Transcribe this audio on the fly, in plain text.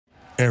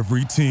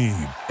Every team,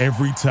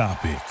 every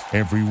topic,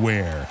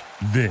 everywhere.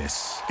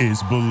 This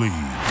is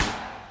Believe.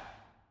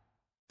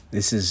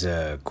 This is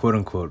a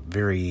quote-unquote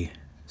very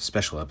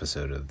special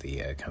episode of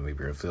the Comedy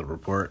Bureau Field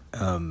Report,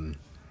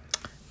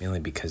 mainly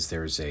because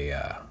there's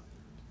a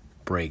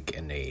break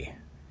and a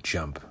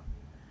jump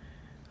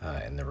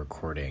in the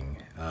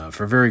recording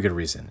for a very good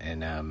reason.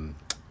 And, I'm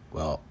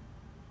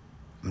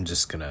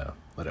just going to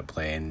let it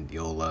play and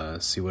you'll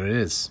see what it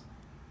is.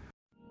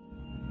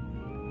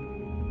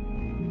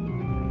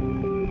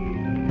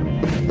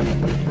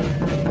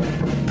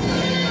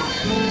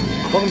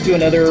 Welcome to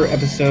another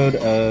episode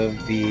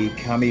of the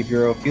Comedy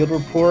Bureau Field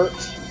Report.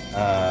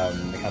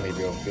 The Comedy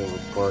Bureau Field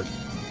Report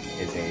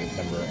is a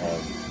member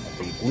of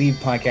the Believe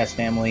podcast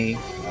family.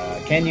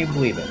 Can you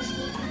believe it?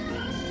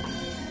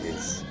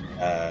 Is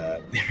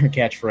their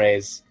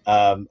catchphrase.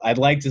 I'd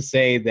like to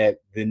say that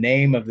the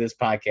name of this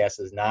podcast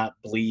is not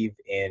Believe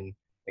in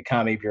the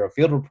Comedy Bureau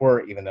Field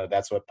Report, even though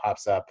that's what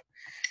pops up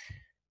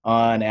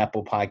on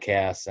Apple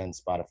Podcasts and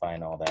Spotify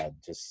and all that.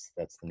 Just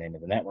that's the name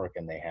of the network,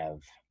 and they have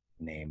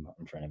name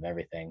in front of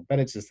everything, but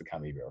it's just the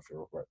Comedy Bureau Field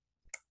Report.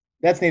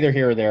 That's neither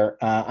here or there.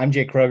 I'm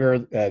Jake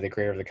Kroger, the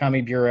creator of the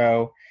Comedy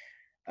Bureau,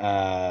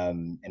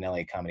 an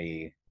LA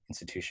comedy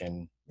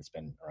institution that's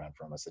been around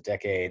for almost a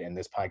decade, and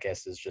this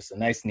podcast is just a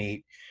nice,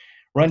 neat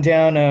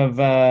rundown of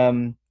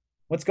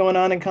what's going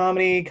on in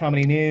comedy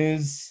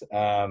news.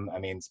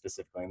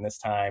 Specifically in this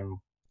time,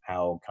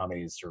 how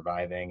comedy is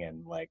surviving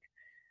and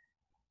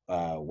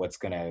what's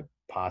going to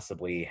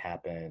possibly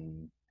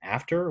happen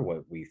after,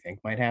 what we think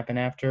might happen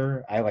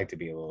after. I like to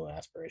be a little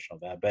aspirational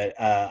about that, but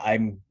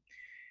I'm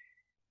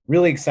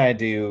really excited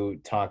to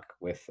talk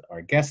with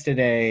our guest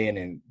today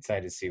and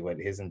excited to see what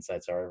his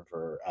insights are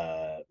for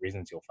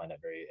reasons you'll find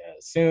out very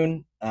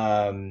soon.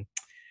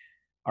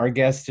 Our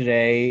guest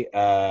today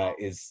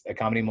is a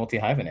comedy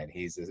multi-hyphenate.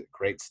 He's a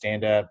great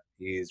stand-up.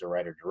 He's a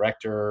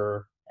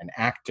writer-director, an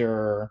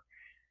actor,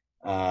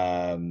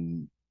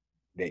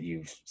 that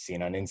you've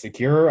seen on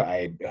Insecure.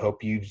 I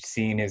hope you've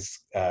seen his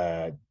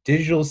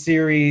digital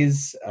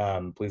series,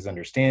 Please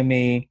Understand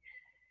Me,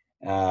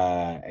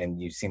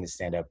 and you've seen his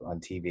stand-up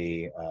on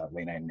TV,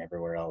 late night and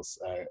everywhere else.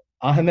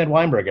 Ahmed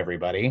Weinberg,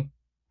 everybody.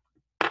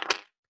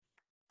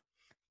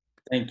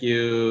 Thank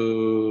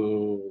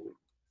you.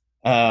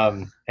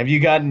 Have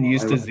you gotten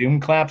used to Zoom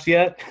claps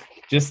yet?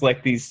 Just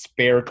like these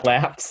spare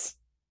claps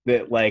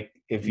that,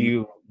 if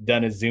you've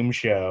done a Zoom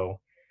show,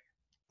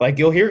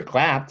 you'll hear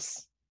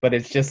claps, but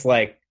it's just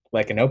like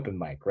an open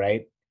mic,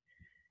 right?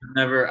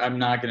 I'm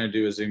not going to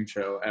do a Zoom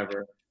show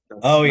ever.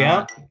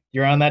 Yeah?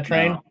 You're on that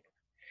train? No,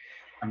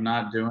 I'm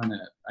not doing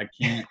it.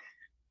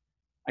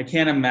 I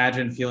can't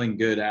imagine feeling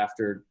good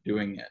after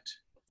doing it.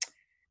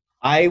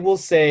 I will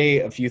say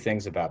a few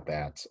things about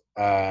that.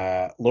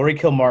 Lori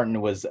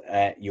Kilmartin was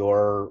at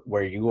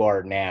where you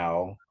are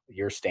now,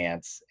 your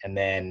stance, and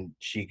then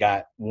she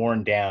got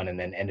worn down and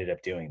then ended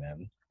up doing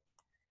them.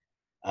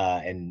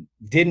 And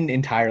didn't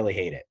entirely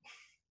hate it.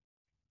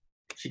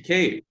 She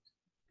caved.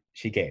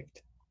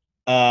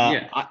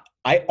 Yeah.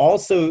 I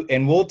also,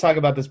 and we'll talk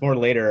about this more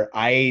later,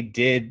 I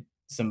did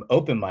some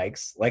open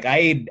mics.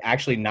 I had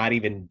actually not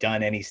even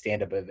done any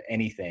stand-up of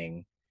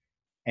anything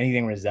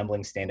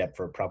resembling stand-up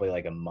for probably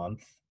a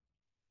month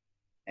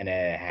and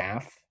a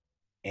half.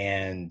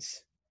 And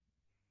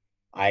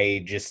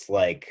I just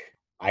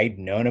I'd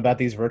known about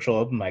these virtual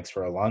open mics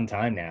for a long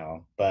time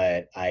now,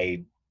 but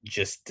I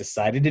just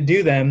decided to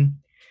do them.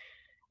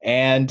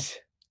 And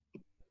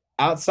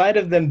outside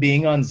of them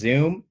being on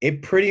Zoom,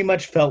 it pretty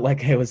much felt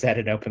like I was at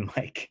an open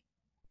mic.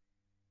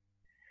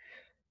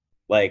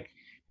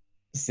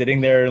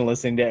 Sitting there and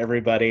listening to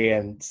everybody,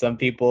 and some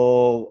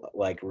people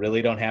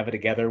really don't have it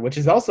together, which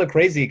is also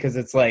crazy because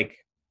it's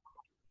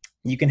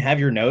you can have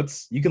your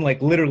notes. You can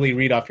literally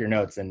read off your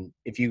notes, and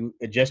if you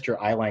adjust your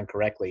eye line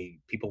correctly,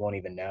 people won't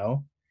even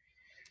know.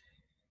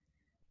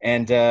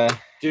 And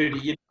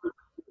dude, it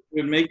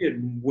would make it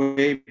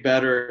way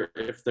better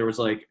if there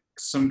was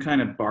some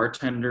kind of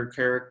bartender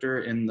character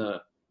in the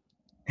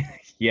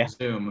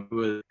Zoom who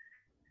was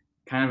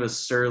kind of a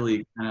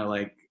surly kind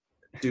of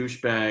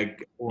douchebag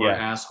or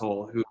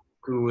asshole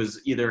who was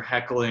either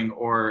heckling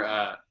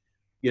or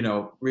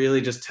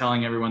really just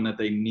telling everyone that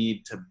they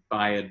need to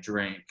buy a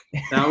drink.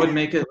 That would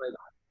make it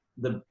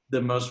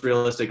the most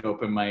realistic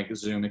open mic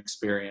Zoom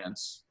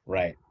experience.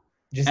 Right.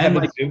 Just have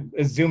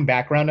a Zoom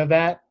background of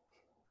that.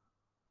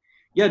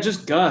 Yeah,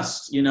 just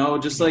gust,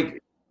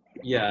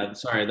 yeah,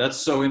 sorry, that's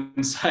so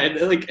inside.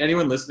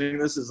 Anyone listening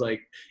to this is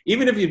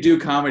even if you do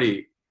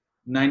comedy,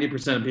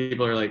 90% of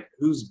people are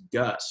who's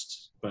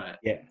Gust? But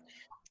yeah,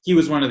 he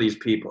was one of these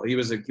people. He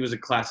was a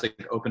classic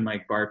open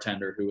mic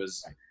bartender who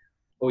was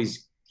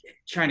always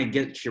trying to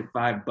get your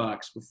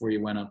 $5 before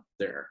you went up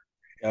there.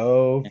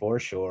 Oh, for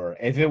sure.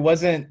 If it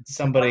wasn't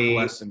somebody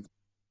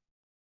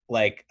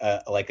like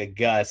a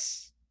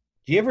Gus.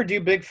 Do you ever do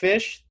Big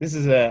Fish? This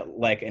is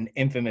an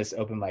infamous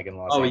open mic in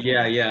Los Angeles.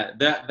 Oh yeah.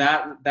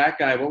 That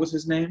guy, what was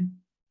his name?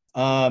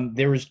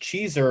 There was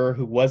Cheezer,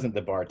 who wasn't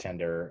the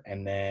bartender,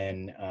 and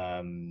then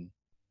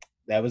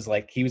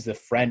like he was the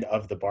friend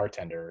of the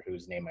bartender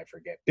whose name I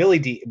forget.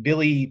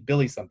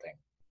 Billy something.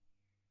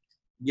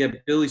 Yeah,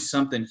 Billy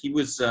something. He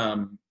was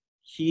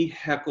he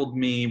heckled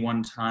me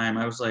one time.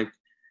 I was like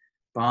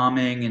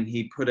bombing, and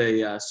he put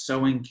a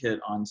sewing kit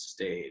on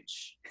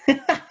stage.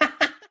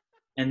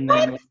 And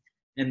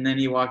then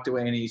he walked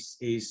away, and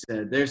he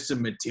said, "There's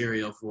some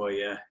material for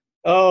you."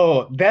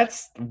 Oh,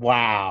 that's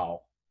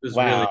wow. It was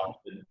wow. really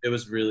good. It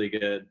was really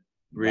good.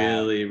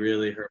 Really, wow.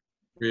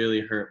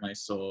 really hurt my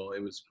soul.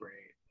 It was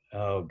great.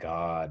 Oh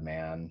God,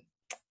 man.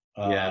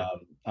 Yeah.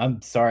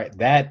 I'm sorry.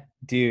 That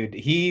dude,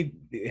 he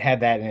had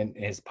that in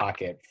his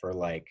pocket for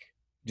like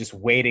just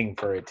waiting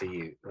for it to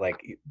use.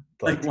 Like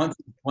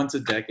once a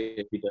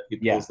decade, he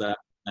pulls that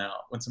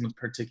out when someone's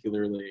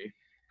particularly.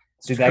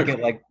 Did that get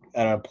like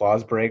an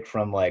applause break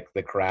from like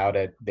the crowd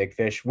at Big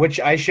Fish, which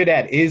I should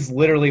add is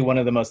literally one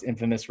of the most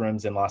infamous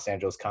rooms in Los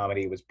Angeles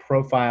comedy. It was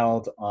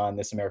profiled on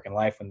This American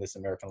Life when This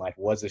American Life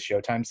was a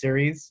Showtime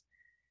series.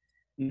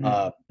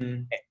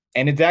 Mm-hmm.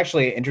 And it's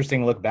actually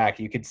interesting to look back.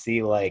 You could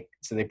see like,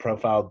 so they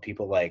profiled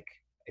people like,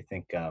 I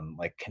think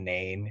like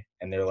Kanane,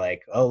 and they're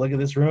like, oh, look at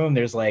this room.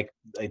 There's like,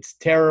 it's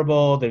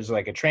terrible. There's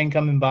like a train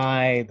coming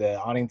by. The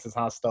audience is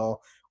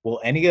hostile. Will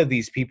any of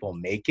these people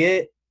make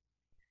it?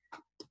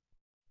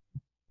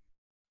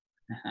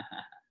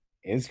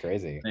 It's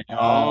crazy.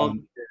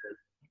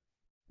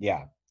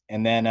 Yeah.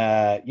 And then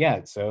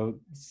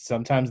so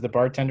sometimes the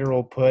bartender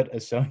will put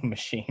a sewing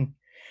machine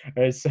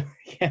or so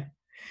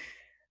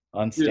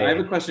on stage. Dude, I have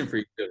a question for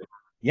you too.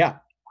 Yeah.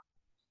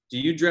 Do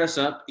you dress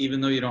up even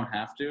though you don't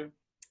have to?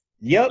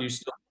 Yep.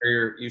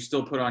 You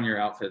still put on your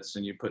outfits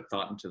and you put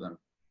thought into them.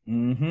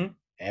 Mm-hmm.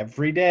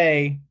 Every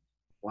day.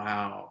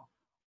 Wow.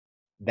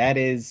 That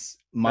is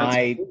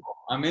my cool.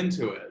 I'm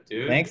into it,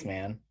 dude. Thanks,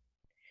 man.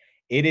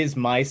 It is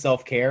my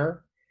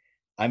self-care.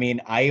 I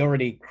mean, I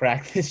already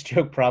cracked this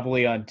joke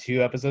probably on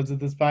 2 episodes of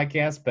this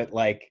podcast, but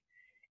like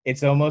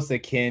it's almost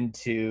akin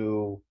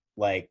to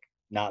like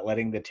not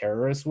letting the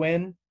terrorists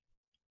win.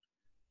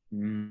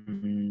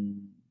 Mm-hmm.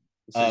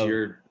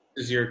 This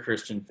is your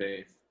Christian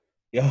faith.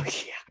 Oh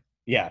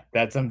yeah,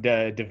 that's some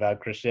devout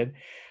Christian.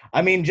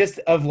 I mean, just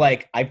of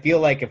like, I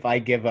feel like if I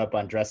give up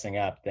on dressing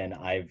up, then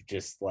I've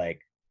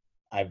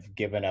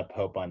given up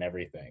hope on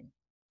everything.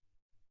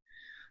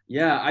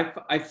 Yeah,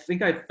 I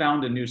think I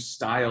found a new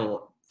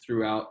style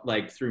through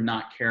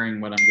not caring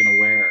what I'm gonna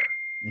wear.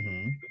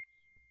 Mm-hmm.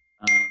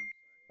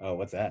 Oh,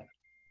 what's that?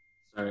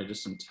 Sorry,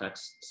 just some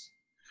texts.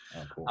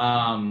 Oh, cool.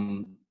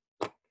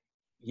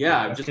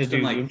 Yeah, I've just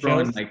been like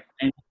throwing like.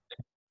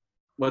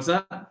 What's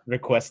that?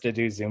 Request to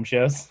do Zoom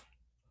shows?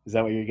 Is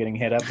that what you're getting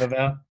hit up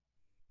about?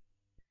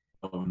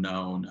 Oh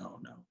no.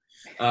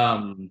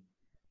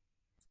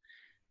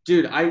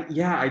 Dude,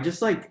 I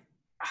just like.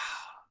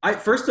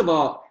 First of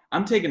all,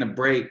 I'm taking a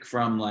break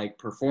from like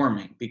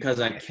performing because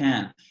I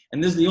can,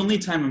 and this is the only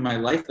time in my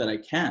life that I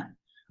can.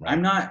 Right.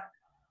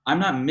 I'm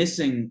not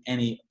missing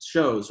any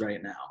shows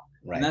right now,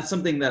 right. And that's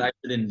something that I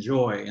should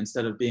enjoy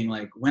instead of being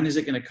like, when is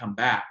it going to come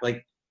back?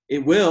 Like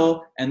it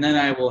will, and then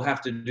I will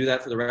have to do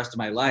that for the rest of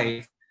my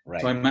life.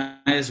 Right. So I might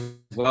as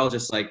well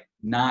just like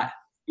not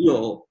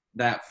feel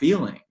that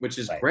feeling, which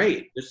is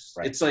great.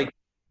 It's like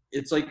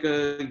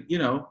a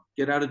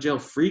get out of jail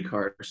free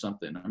card or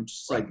something. I'm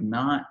just like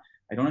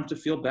I don't have to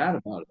feel bad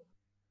about it.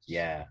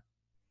 Yeah.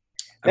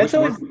 I wish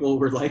more people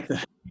were like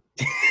that.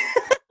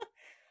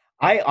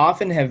 I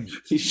often have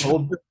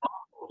told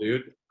awful,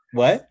 dude.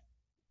 What?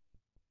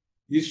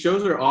 These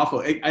shows are awful.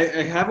 I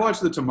have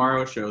watched the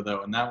Tomorrow Show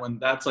though, and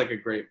that's like a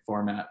great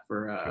format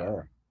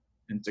for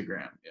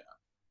Instagram. Yeah.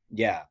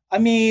 Yeah. I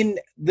mean,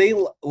 they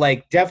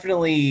like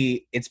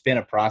definitely it's been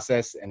a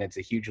process and it's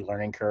a huge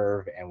learning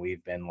curve, and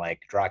we've been like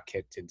drop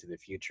kicked into the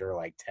future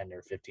like 10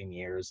 or 15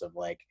 years of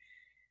like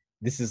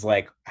this is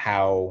like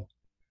how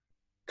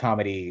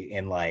comedy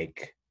in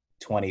like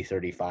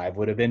 2035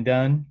 would have been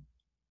done.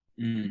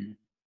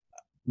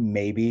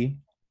 Maybe.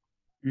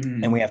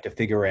 And we have to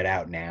figure it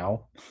out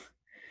now.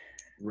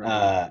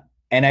 Right.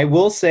 And I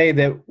will say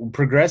that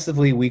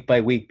progressively week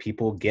by week,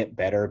 people get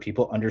better.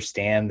 People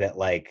understand that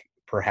like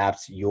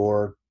perhaps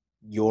your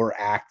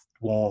act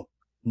won't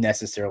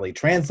necessarily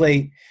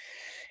translate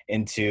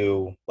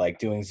into like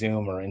doing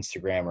Zoom or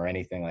Instagram or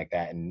anything like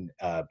that. And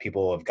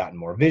people have gotten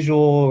more visual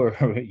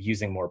or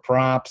using more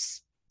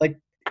props. Like,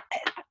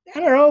 I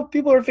don't know.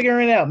 People are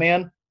figuring it out,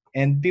 man.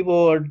 And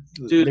people are,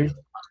 dude.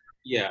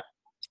 Yeah.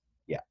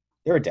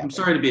 They're adapting. I'm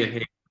sorry to be a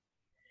hater.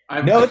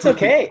 No, it's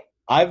okay.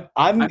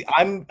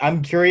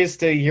 I'm curious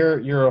to hear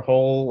your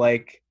whole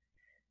like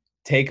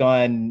take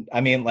on. I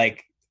mean,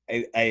 like,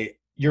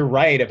 you're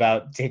right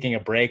about taking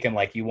a break, and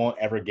like you won't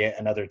ever get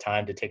another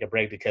time to take a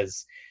break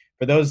because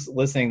for those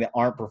listening that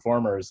aren't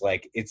performers,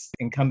 like it's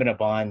incumbent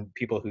upon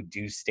people who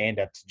do stand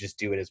up to just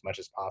do it as much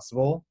as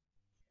possible.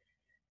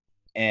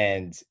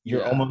 And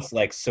you're almost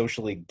like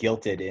socially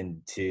guilted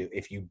into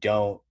if you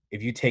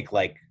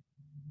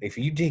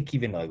take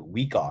even a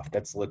week off,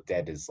 that's looked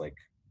at as like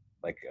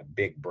a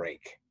big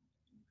break.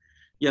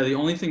 Yeah, the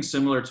only thing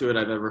similar to it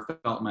I've ever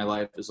felt in my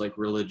life is like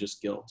religious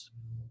guilt.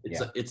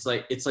 It's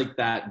like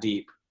that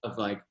deep of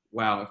like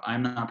wow, if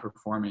I'm not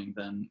performing,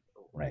 then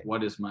Right.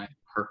 what is my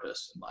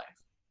purpose in life?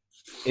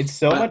 It's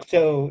so much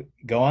so.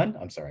 Go on.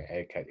 I'm sorry,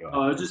 I cut you off.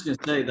 I was just gonna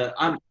say that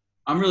I'm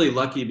really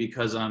lucky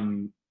because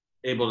I'm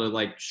able to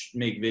like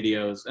make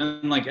videos,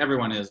 and like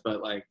everyone is,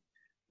 but like,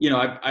 you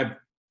know, I've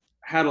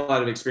had a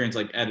lot of experience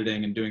like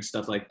editing and doing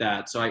stuff like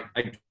that. So I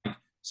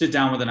sit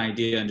down with an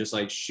idea and just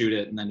like shoot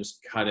it and then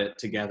just cut it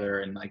together,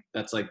 and like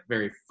that's like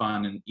very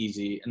fun and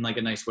easy and like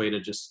a nice way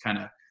to just kind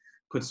of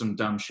put some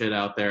dumb shit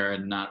out there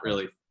and not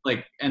really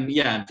like, and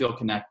yeah, and feel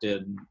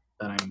connected, and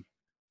that I'm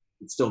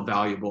still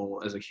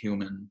valuable as a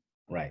human.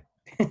 Right.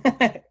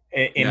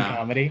 in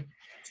comedy.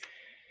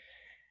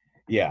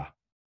 Yeah.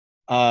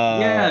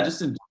 Yeah,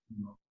 just in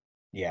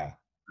yeah.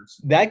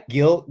 That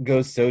guilt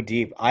goes so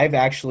deep. I've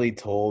actually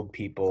told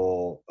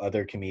people,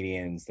 other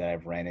comedians that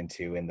I've ran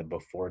into in the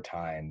before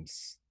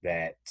times,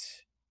 that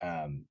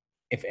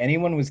if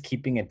anyone was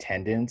keeping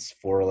attendance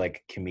for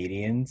like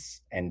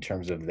comedians in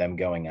terms of them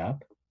going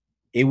up,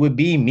 it would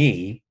be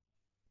me,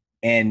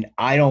 and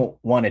I don't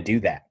want to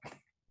do that.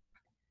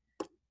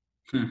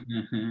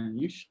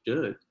 You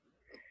should.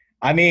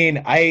 I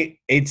mean, I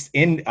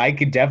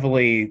could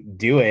definitely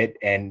do it,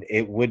 and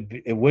it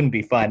wouldn't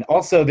be fun.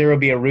 Also, there would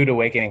be a rude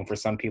awakening for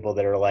some people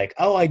that are like,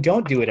 "Oh, I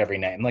don't do it every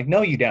night." I'm like,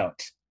 "No, you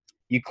don't.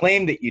 You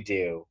claim that you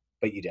do,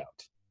 but you don't."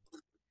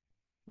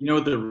 You know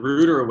what the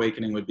ruder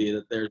awakening would be?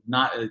 That there's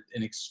not an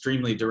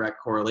extremely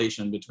direct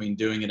correlation between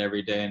doing it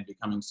every day and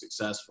becoming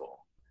successful.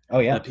 Oh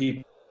yeah. That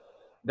people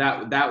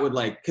that would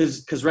like,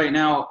 because right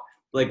now,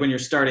 like when you're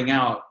starting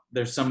out,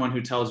 there's someone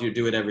who tells you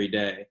do it every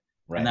day,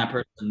 right. And that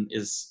person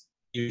is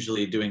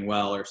usually doing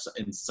well or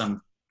in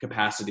some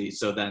capacity.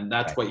 So then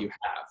that's right. what you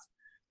have,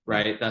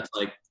 right? That's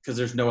like, because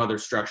there's no other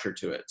structure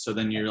to it. So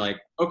then you're like,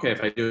 okay,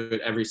 if I do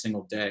it every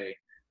single day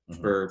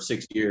for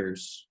 6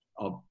 years,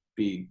 I'll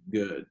be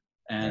good.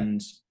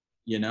 And,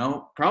 you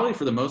know, probably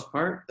for the most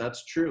part,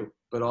 that's true,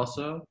 but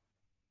also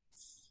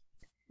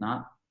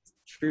not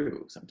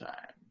true sometimes.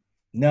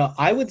 No,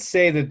 I would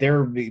say that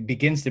there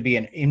begins to be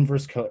an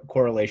inverse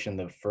correlation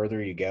the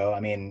further you go. I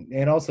mean,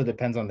 it also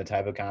depends on the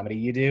type of comedy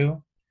you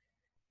do.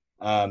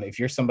 If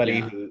you're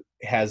somebody who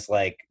has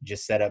like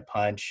just set up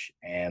punch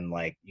and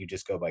like you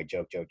just go by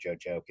joke,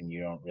 and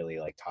you don't really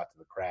like talk to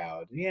the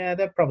crowd, yeah,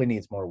 that probably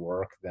needs more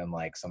work than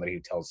like somebody who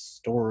tells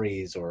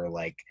stories or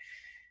like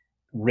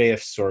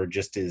riffs or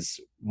just is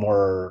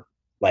more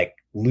like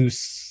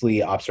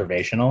loosely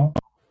observational.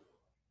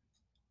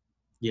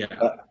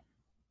 Yeah.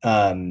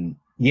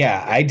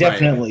 Yeah, I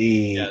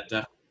definitely,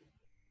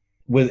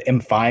 am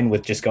fine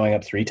with just going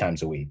up 3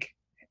 times a week,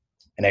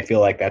 and I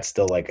feel like that's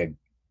still like a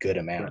good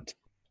amount. Right.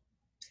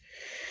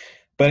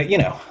 But you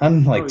know,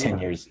 I'm like 10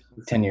 years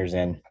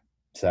in,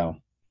 so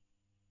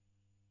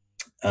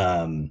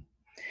let's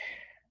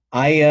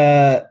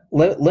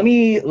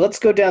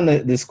go down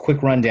this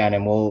quick rundown,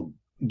 and we'll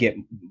get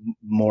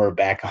more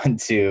back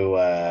onto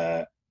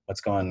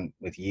what's going on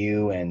with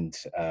you and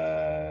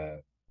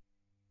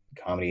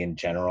comedy in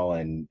general,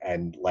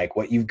 and like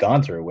what you've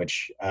gone through,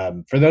 which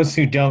for those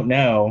who don't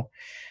know,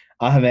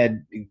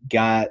 Ahmed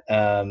got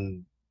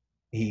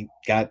he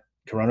got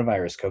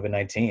coronavirus,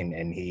 COVID-19,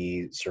 and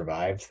he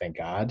survived, thank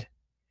God,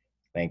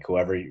 thank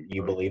whoever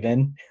you believe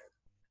in,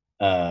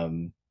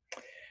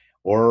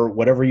 or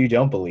whatever you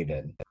don't believe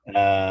in.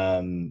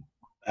 I'm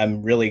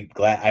really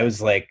glad. I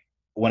was like,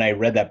 when I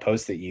read that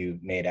post that you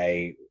made,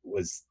 I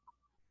was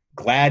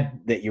glad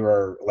that you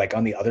were like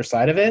on the other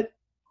side of it.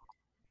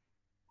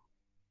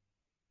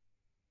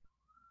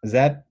 Is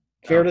that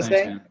fair to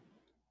say? Man.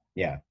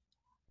 Yeah.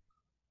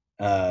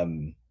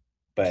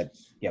 But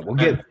yeah, we'll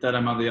get that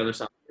I'm on the other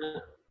side.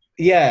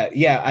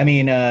 Yeah. I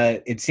mean,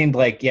 it seemed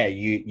like,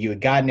 you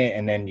had gotten it,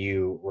 and then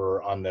you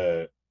were on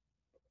the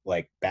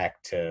road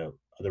back to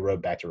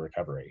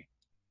recovery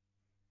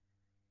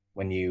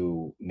when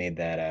you made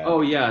that.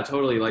 Oh yeah,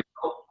 totally. Like,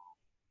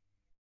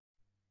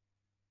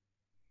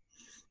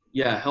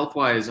 yeah,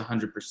 health-wise,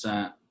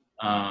 100%.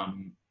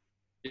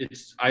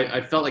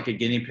 I felt like a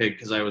guinea pig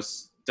because I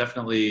was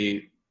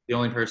definitely the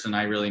only person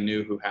I really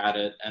knew who had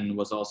it, and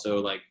was also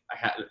like I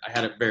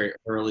had it very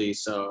early,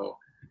 so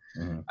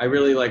I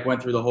really like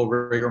went through the whole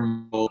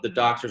rigmarole, the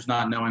doctors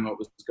not knowing what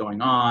was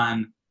going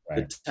on,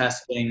 the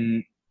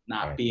testing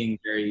not being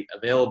very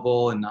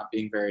available and not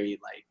being very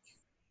like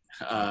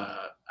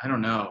I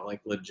don't know,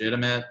 like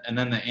legitimate, and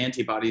then the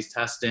antibodies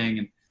testing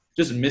and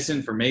just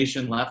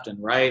misinformation left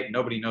and right.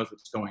 Nobody knows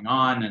what's going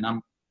on, and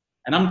I'm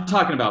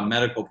talking about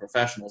medical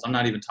professionals. I'm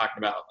not even talking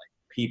about like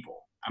people.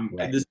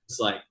 This is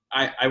like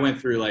I went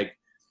through like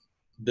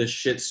the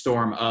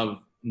shitstorm of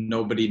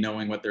nobody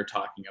knowing what they're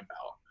talking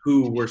about,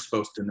 who were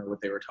supposed to know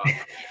what they were talking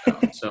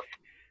about. So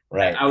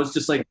I was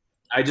just like,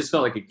 I just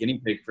felt like a guinea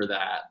pig for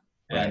that.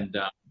 And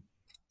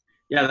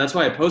yeah, that's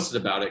why I posted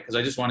about it, because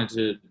I just wanted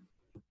to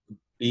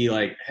be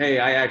like, hey,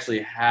 I actually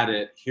had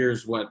it.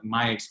 Here's what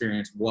my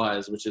experience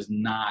was, which is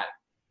not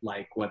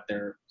like what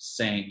they're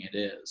saying it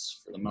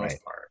is for the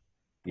most part.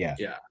 Yeah.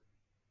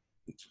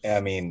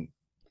 I mean,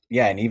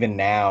 and even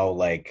now,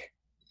 like,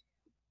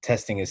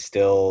 testing is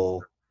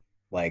still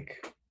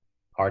like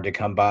hard to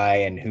come by,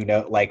 and who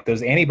know, like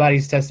those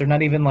antibodies tests, they're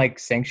not even like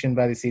sanctioned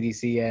by the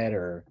CDC yet,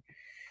 or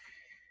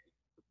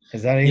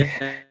is that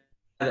yeah,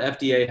 the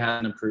FDA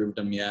hasn't approved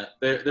them yet.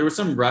 There was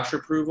some rush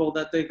approval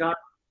that they got,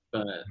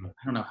 but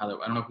I don't know I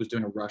don't know who's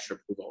doing a rush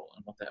approval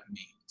and what that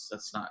means.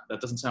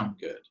 That doesn't sound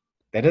good.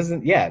 That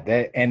doesn't, yeah.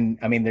 That, and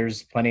I mean,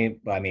 there's plenty.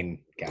 I mean,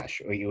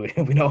 gosh, we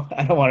don't.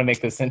 I don't want to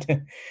make this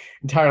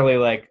entirely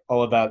like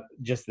all about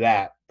just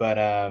that, but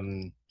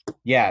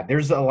yeah,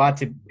 there's a lot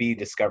to be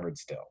discovered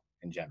still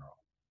in general.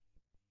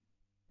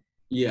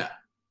 Yeah.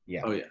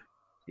 Yeah. Oh yeah.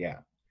 Yeah.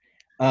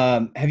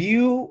 Have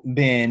you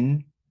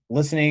been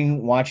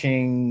listening,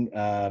 watching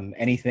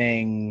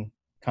anything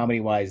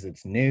comedy-wise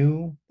that's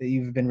new that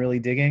you've been really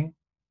digging?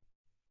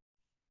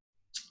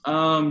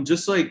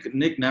 Just like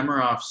Nick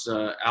Nemiroff's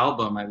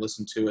album, I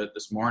listened to it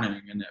this morning,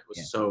 and it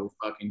was so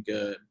fucking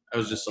good. I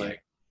was just like,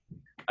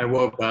 I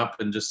woke up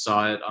and just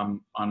saw it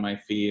on my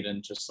feed,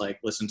 and just like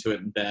listened to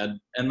it in bed,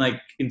 and like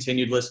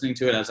continued listening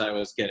to it as I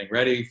was getting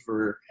ready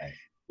for,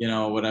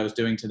 what I was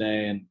doing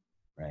today, and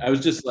I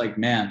was just like,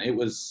 man, it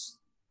was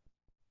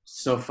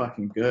so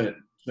fucking good.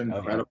 It's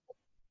incredible.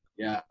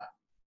 Yeah.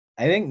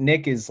 I think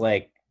Nick is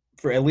like,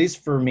 for at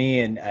least for me,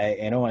 and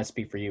I don't want to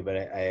speak for you, but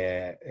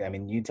I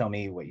mean, you tell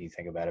me what you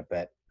think about it,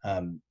 but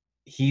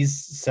he's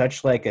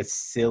such like a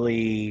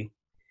silly,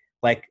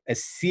 like a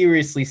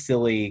seriously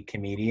silly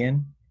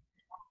comedian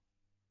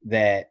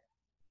that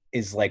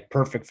is like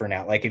perfect for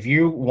now. Like if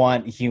you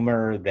want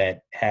humor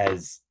that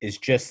is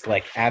just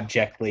like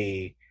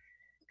abjectly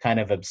kind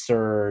of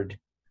absurd,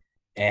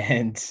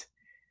 and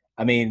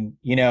I mean,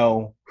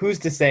 who's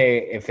to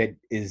say if it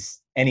is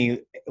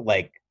any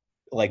like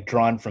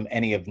drawn from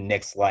any of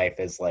Nick's life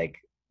as like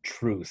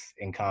truth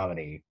in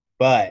comedy,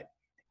 but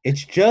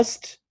it's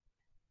just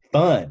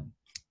fun,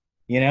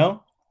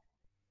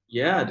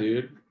 Yeah,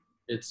 dude.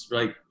 It's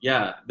like,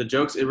 the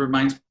jokes, it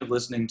reminds me of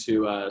listening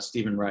to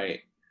Stephen Wright.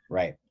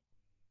 Right.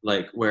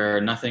 Like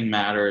where nothing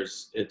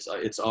matters.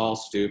 It's all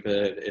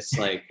stupid. It's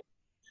like,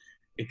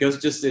 it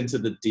goes just into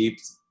the deep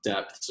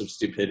depths of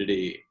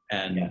stupidity,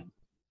 and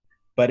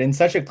but in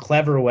such a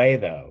clever way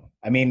though.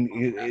 I mean,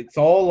 it's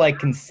all like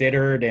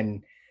considered,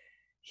 and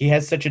he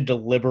has such a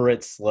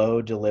deliberate,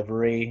 slow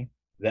delivery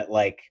that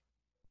like,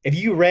 if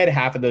you read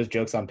half of those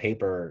jokes on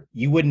paper,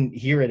 you wouldn't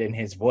hear it in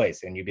his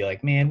voice, and you'd be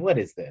like, man, what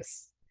is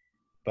this?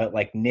 But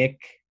like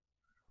Nick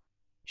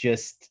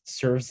just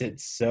serves it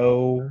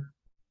so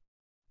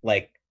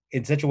like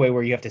in such a way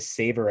where you have to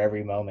savor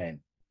every moment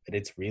that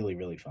it's really,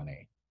 really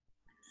funny.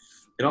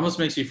 It almost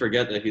makes you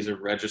forget that he's a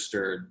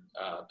registered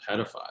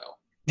pedophile.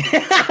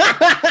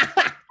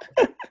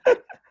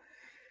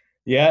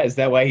 Yeah, is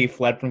that why he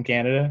fled from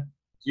Canada?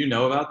 Do you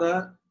know about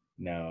that?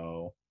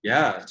 No.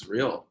 Yeah, it's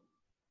real.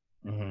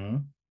 Mm-hmm.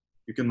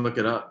 You can look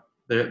it up.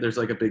 There's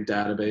like a big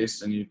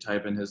database, and you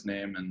type in his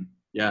name, and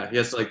he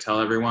has to like tell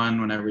everyone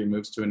whenever he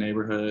moves to a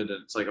neighborhood,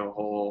 and it's like a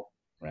whole.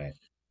 Right.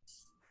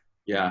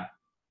 Yeah,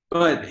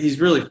 but he's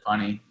really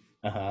funny.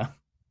 Uh-huh.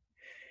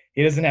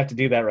 He doesn't have to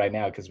do that right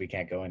now because we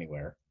can't go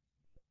anywhere.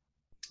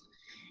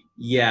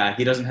 Yeah,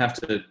 he doesn't have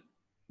to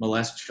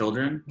molest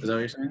children. Is that what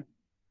you're saying?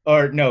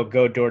 Or no,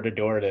 go door to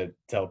door to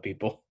tell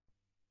people.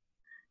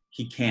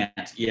 He can't.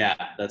 Yeah,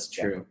 that's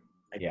true.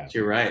 Yeah.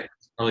 You're right.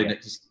 It's probably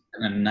just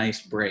a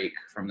nice break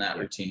from that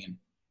routine.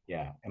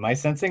 Yeah. Am I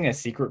sensing a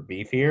secret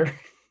beef here?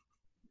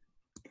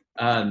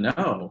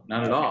 No,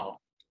 not at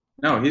all.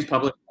 No, he's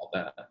public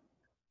about that.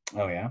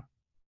 Oh yeah.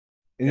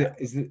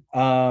 Is it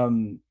huh.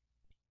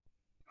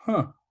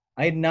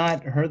 I had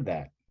not heard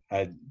that,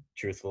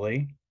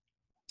 truthfully.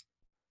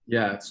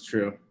 Yeah, it's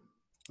true.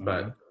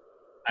 But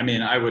I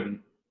mean, I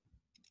don't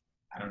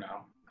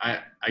know.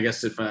 I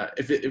guess if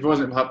it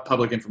wasn't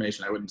public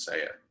information, I wouldn't say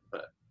it,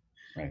 but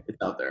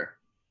it's out there.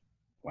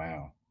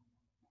 Wow.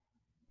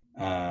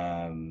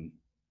 I'll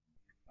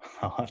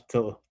have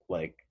to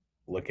like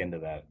look into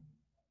that.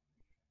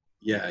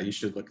 Yeah, you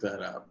should look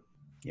that up.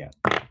 Yeah.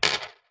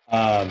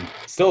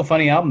 Still a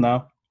funny album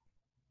though.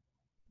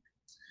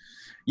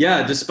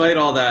 Yeah, despite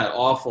all that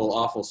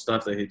awful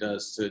stuff that he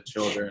does to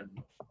children,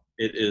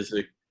 he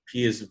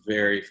is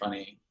very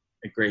funny,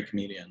 a great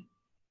comedian.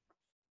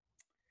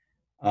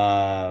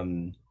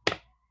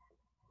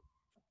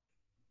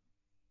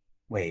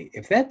 Wait,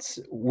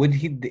 would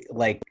he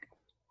like,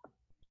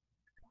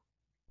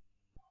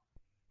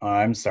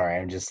 I'm sorry,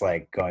 I'm just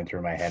like going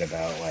through my head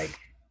about like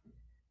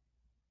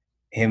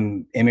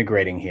him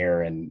immigrating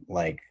here, and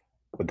like,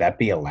 would that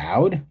be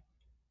allowed?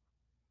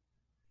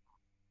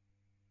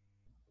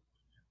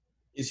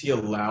 Is he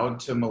allowed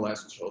to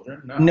molest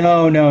children?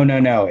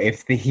 No.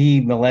 If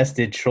he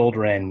molested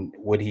children,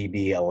 would he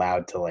be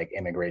allowed to like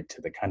immigrate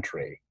to the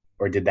country?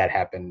 Or did that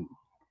happen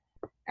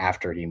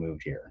after he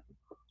moved here?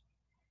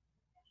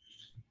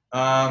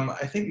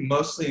 I think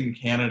mostly in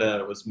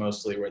Canada was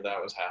mostly where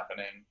that was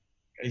happening.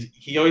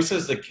 He always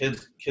says the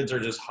kids are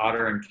just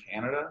hotter in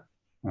Canada.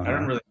 I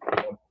don't really know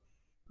what it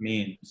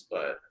means,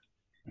 but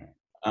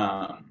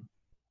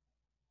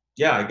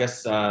yeah, I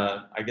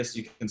guess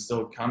you can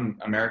still come.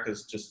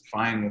 America's just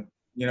fine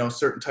with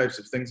certain types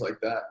of things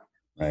like that.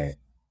 Right.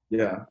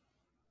 Yeah.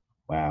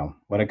 Wow,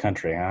 what a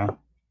country, huh?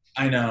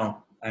 I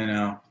know.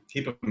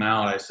 Keep them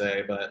out, I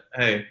say, but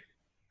hey,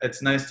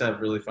 it's nice to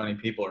have really funny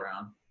people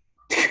around.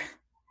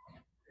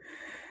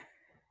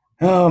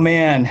 Oh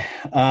man,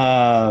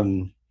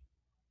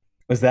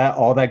 was that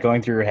all that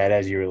going through your head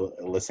as you were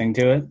listening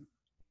to it?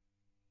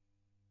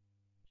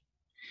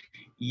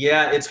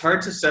 Yeah, it's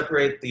hard to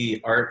separate the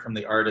art from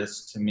the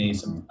artist to me Mhm.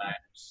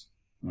 sometimes.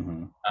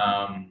 Mm-hmm.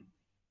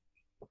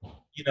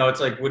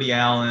 It's like Woody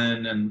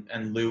Allen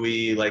and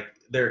Louis, like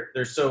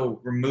they're so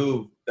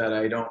removed that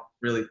I don't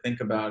really think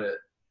about it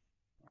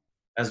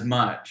as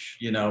much,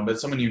 but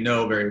someone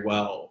very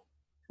well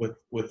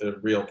with a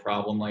real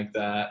problem like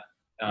that.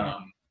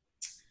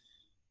 It's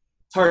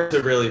hard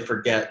to really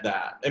forget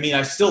that. I mean, I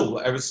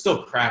was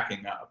still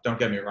cracking up. Don't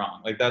get me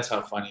wrong. Like that's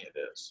how funny it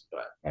is.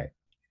 But Right.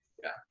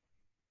 Yeah.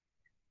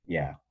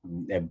 Yeah.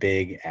 A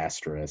big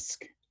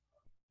asterisk.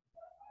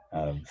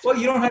 Well,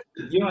 you don't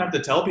have to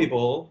tell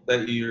people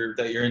that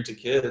you're into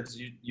kids.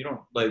 You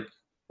don't like,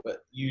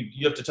 but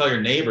you have to tell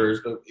your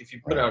neighbors. But if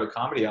you put out a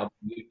comedy album,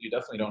 you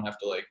definitely don't have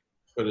to like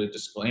put a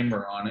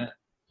disclaimer on it.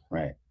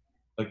 Right.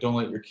 Like, don't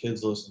let your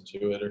kids listen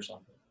to it or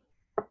something.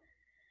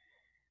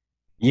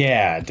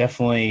 Yeah,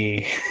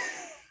 definitely.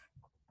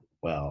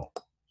 Well,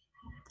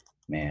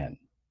 man,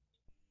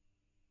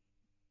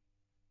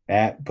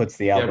 that puts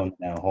the album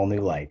in a whole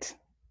new light.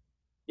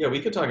 Yeah,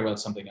 we could talk about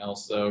something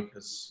else though,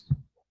 because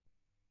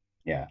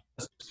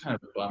it's kind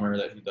of a bummer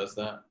that he does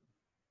that.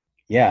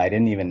 Yeah, I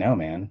didn't even know,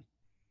 man.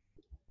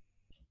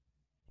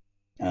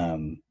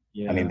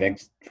 Yeah. I mean,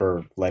 thanks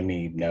for letting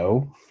me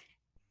know.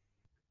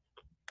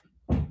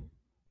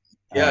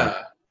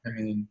 Yeah, I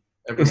mean,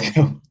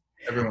 everyone,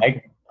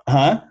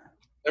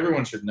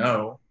 everyone should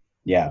know.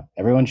 Yeah,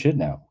 everyone should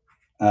know.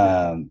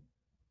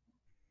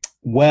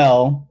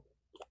 Well,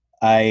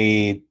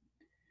 have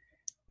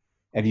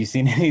you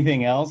seen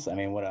anything else? I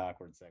mean, what an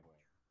awkward segue.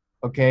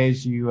 Okay,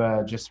 as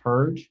you just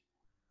heard,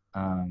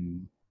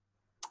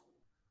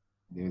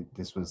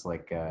 this was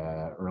like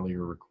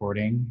earlier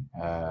recording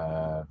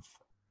of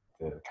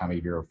the Comedy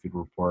Bureau Food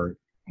Report,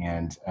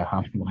 and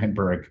Hamid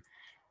Weinberg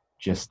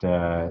just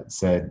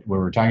said we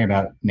were talking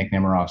about Nick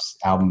Nemiroff's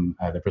album,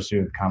 The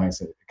Pursuit of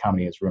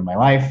Comedy Has Ruined My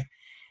Life,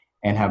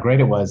 and how great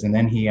it was. And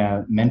then he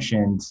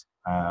mentioned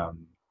that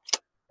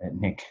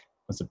Nick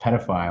was a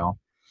pedophile.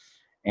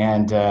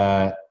 And,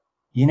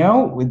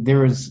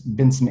 there's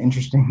been some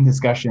interesting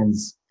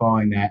discussions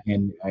following that.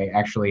 And I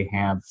actually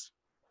have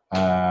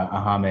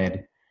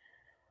Hamid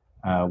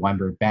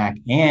Weinberg back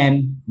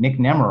and Nick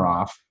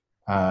Nemiroff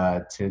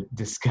to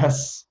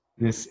discuss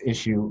this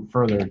issue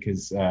further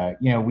because,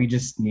 we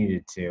just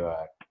needed to,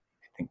 I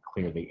think,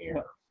 clear the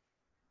air.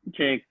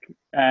 Jake,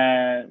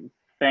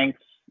 thanks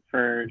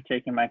for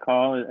taking my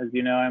call. As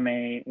you know, I'm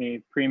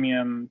a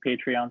premium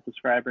Patreon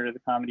subscriber to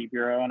the Comedy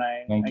Bureau, and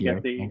I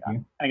get the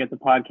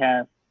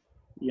podcast,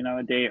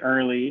 a day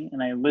early.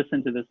 And I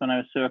listened to this when I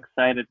was so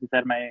excited because I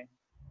had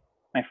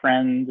my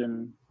friend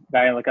and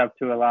guy I look up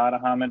to a lot,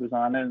 Hamid, was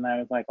on it, and I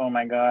was like, oh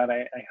my god,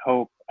 I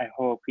hope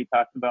he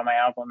talks about my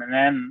album. And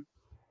then,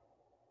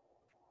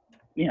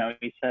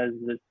 he says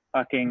this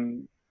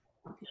fucking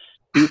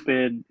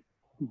stupid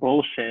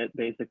bullshit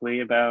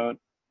basically about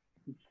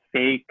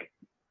fake.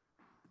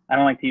 I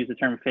don't like to use the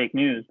term fake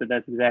news, but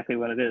that's exactly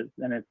what it is.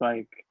 And it's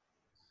like,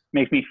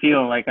 makes me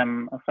feel like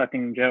I'm a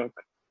fucking joke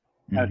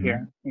out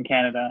here in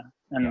Canada.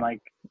 And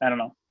like, I don't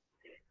know.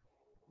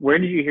 Where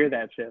did you hear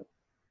that shit?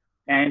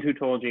 And who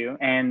told you?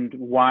 And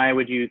why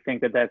would you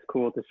think that that's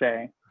cool to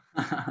say?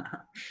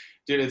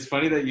 Dude, it's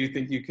funny that you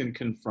think you can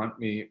confront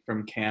me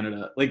from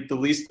Canada. Like the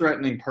least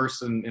threatening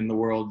person in the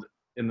world,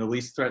 in the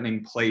least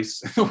threatening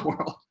place in the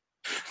world.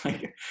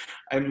 Like,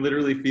 I'm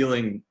literally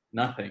feeling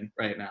nothing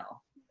right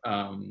now.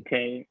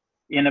 Okay.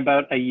 In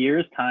about a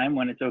year's time,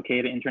 when it's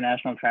okay to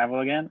international travel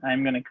again,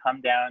 I'm going to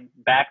come down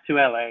back to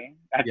LA. I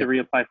have to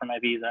reapply for my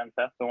visa and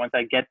stuff. But once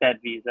I get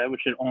that visa,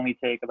 which should only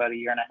take about a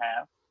year and a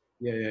half,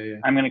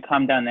 I'm going to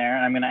come down there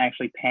and I'm going to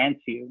actually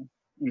pants you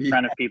in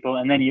front of people.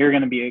 And then you're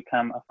going to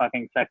become a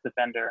fucking sex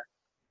offender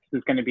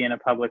who's going to be in a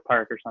public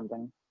park or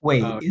something.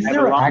 Wait, is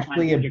there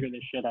actually figure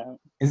this shit out.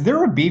 Is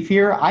there a beef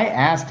here? I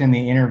asked in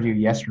the interview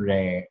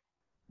yesterday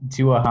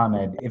to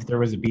Hamid if there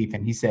was a beef,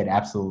 and he said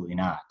absolutely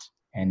not.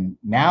 And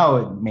now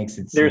it makes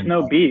it seem there's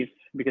no beef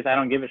because I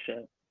don't give a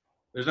shit.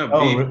 There's no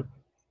beef. Really?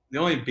 The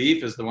only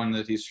beef is the one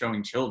that he's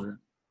showing children,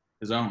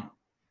 his own.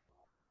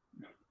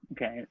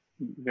 Okay,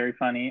 very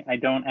funny. I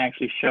don't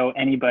actually show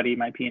anybody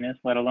my penis,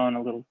 let alone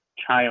a little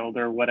child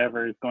or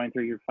whatever is going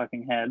through your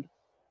fucking head.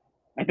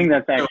 I think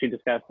that's actually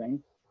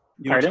disgusting.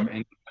 You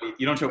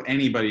don't show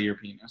anybody your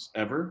penis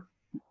ever?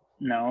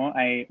 No,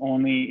 I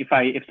only if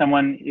I'm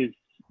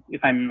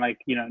like,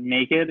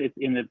 naked, it's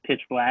in the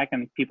pitch black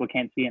and people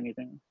can't see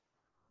anything.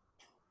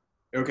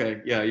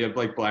 Okay, yeah, you have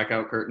like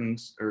blackout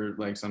curtains or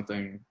like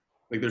something.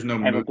 Like there's no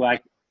mood. I have a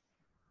black.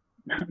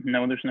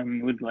 No, there's no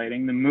mood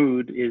lighting. The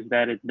mood is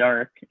that it's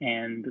dark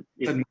and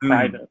it's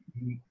private.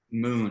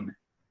 Moon.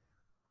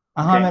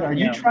 Hamid, are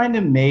you trying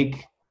to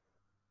make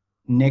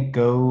Nick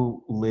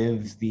Go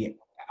live the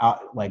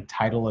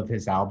title of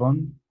his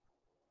album?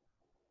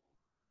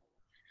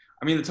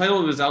 I mean, the title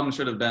of his album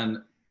should have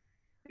been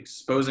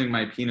 "Exposing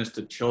My Penis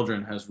to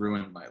Children Has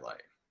Ruined My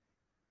Life."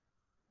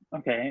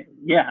 Okay.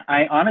 Yeah.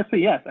 I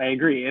honestly, yes, I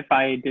agree. If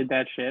I did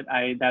that shit,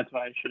 that's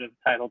what I should have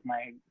titled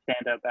my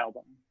stand-up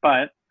album.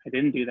 But I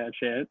didn't do that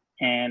shit.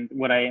 And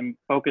what I am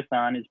focused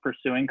on is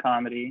pursuing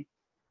comedy.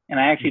 And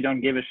I actually don't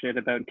give a shit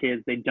about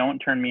kids. They don't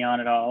turn me on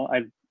at all.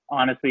 I've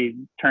honestly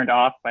turned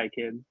off by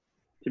kids,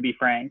 to be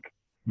frank.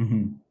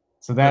 Mm-hmm.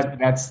 So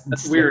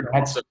that's weird.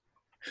 That's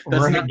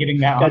That's we're not getting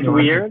that on that's the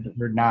weird.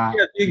 We're not.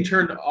 Yeah, being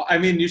turned. I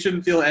mean, you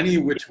shouldn't feel any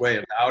which way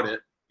about it.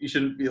 You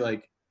shouldn't be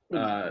like.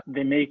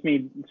 They make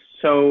me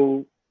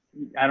so.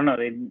 I don't know.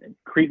 They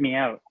creep me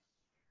out.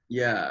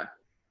 Yeah,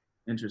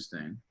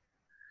 interesting.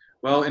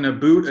 Well, in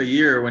a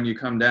year when you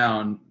come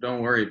down,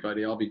 don't worry,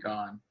 buddy. I'll be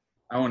gone.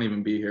 I won't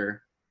even be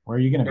here. Where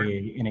are you going to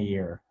be in a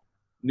year?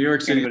 New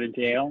York City. Go to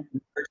jail.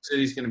 New York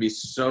City's going to be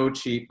so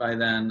cheap by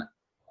then.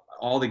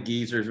 All the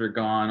geezers are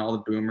gone. All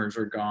the boomers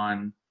are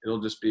gone. It'll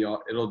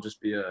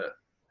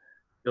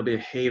be a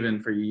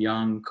haven for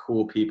young,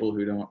 cool people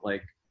who don't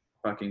like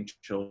fucking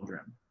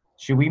children.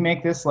 Should we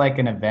make this like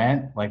an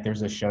event? Like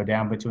there's a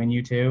showdown between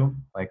you two?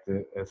 Like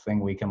a thing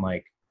we can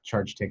like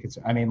charge tickets?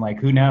 I mean, like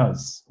who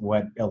knows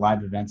what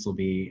live events will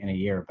be in a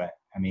year, but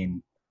I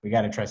mean, we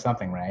got to try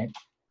something, right?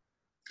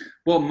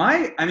 Well,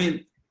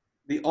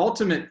 the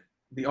ultimate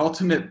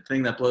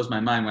thing that blows my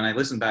mind when I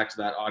listen back to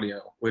that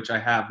audio, which I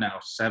have now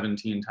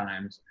 17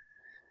 times,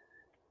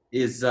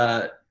 is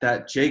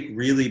that Jake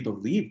really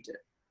believed it.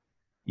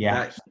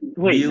 Yeah.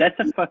 Wait, that's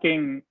a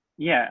fucking,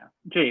 yeah.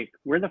 Jake,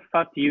 where the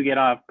fuck do you get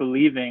off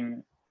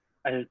believing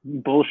a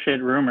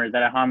bullshit rumor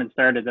that Ahmed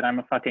started that I'm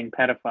a fucking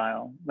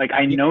pedophile? Like,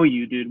 I know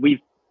you, dude. We've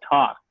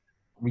talked.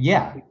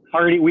 Yeah.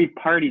 We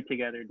partied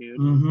together, dude.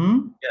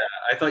 Mm-hmm. Yeah,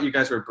 I thought you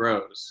guys were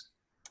bros.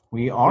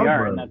 We are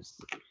bros. And that's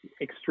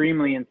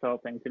extremely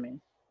insulting to me.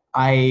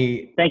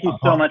 Thank you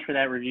so much for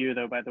that review,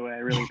 though, by the way. I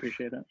really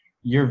appreciate it.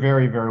 You're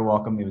very, very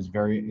welcome. It was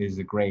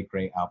a great,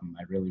 great album.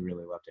 I really,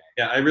 really loved it.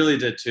 Yeah, I really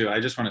did too. I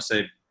just want to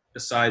say,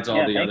 besides all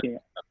the other stuff,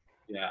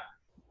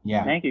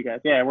 yeah. Thank you, guys.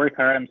 Yeah, I worked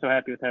hard. I'm so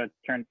happy with how it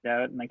turned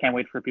out, and I can't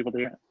wait for people to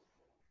hear it.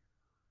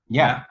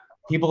 Yeah,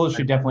 people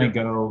should definitely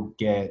go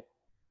get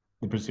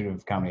The Pursuit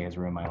of Comedy Has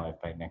Ruined My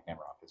Life by Nick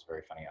Nemiroff. It's a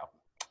very funny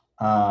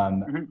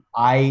album.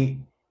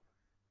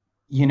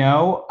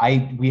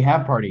 We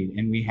have partied,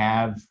 and we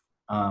have,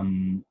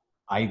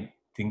 I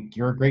think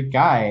you're a great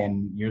guy,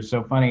 and you're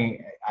so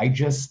funny.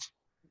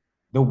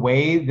 The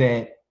way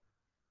that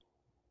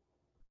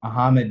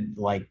Ahmed,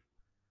 like,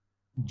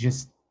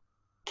 just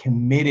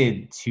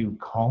committed to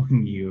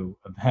calling you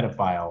a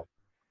pedophile,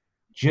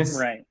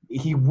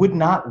 he would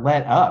not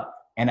let up.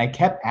 And I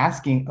kept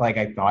asking, like,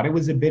 I thought it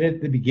was a bit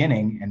at the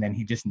beginning, and then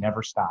he just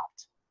never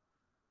stopped.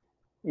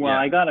 Well,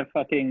 I got a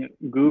fucking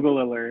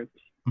Google alert.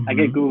 Mm-hmm. I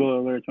get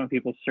Google alerts when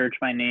people search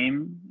my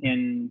name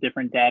in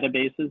different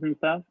databases and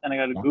stuff. And I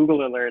got a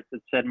Google alert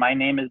that said my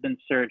name has been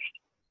searched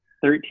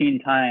 13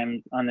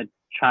 times on the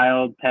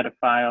child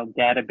pedophile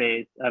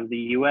database of the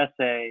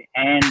USA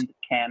and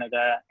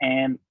Canada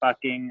and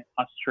fucking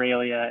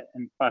Australia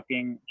and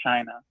fucking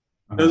China.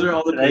 Those are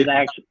all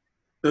the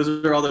those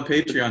are all the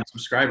Patreon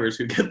subscribers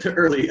who get the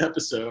early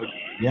episode.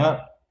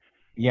 Yep.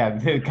 Yeah,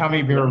 the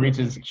Comedy Bureau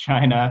reaches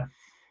China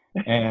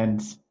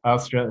and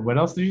Australia. What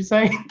else did you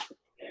say?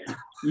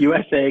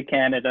 USA,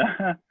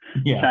 Canada,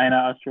 China,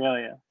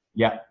 Australia.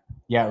 Yeah.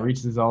 Yeah, it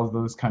reaches all of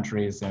those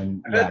countries.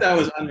 And I bet that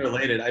was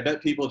unrelated. I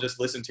bet people just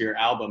listened to your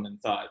album and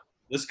thought,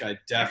 this guy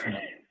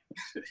definitely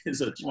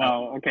is a child.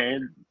 Well, okay.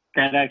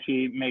 That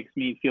actually makes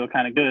me feel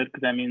kind of good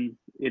because that means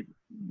it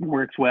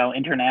works well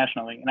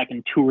internationally and I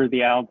can tour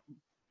the album.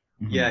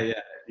 Mm-hmm. Yeah.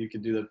 You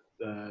could do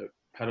the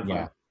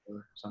pedophile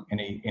or something.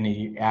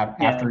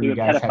 After you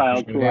guys pedophile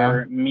have to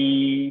tour,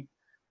 me,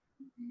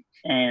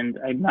 and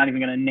I'm not even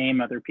going to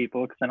name other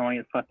people because I don't want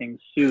to get fucking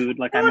sued.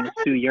 Like, I'm going to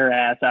sue your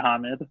ass,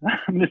 Ahmed.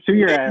 I'm going to sue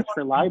your ass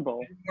for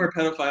libel. More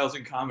pedophiles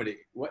in comedy.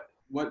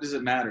 What does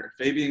it matter?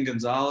 Fabian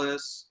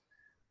Gonzalez.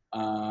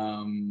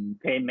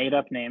 Okay, made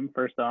up name,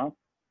 first off.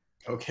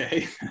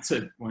 Okay, that's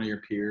one of your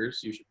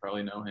peers. You should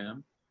probably know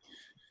him.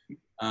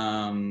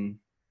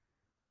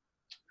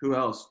 Who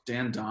else?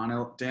 Dan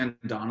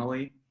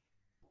Donnelly.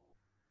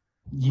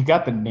 You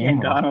got the name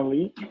right.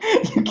 Donnelly.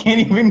 You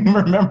can't even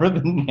remember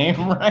the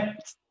name right.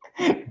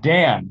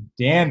 Dan.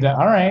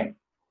 All right.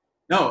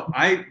 No,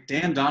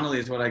 Dan Donnelly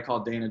is what I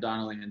call Dana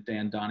Donnelly and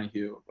Dan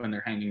Donahue when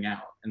they're hanging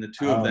out, and the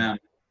two of them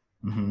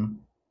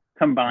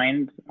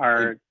combined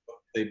are.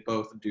 They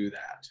both do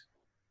that.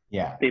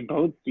 Yeah. They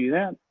both do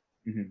that.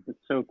 Mm-hmm. It's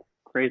so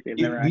crazy.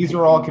 These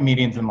are all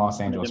comedians in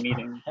Los Angeles.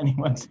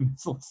 Anyone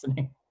who's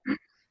listening.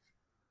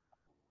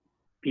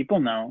 People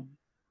know.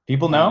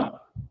 People know.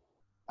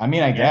 I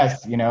mean, I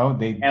guess,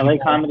 LA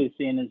comedy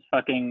scene is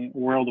fucking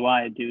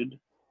worldwide, dude.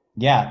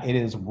 Yeah, it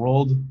is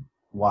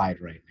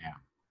worldwide right now.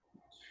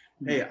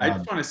 Hey, I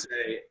just want to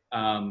say,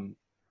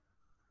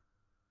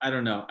 I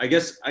don't know. I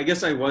guess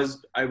I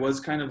was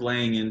kind of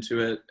laying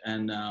into it,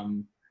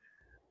 and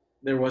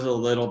there was a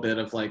little bit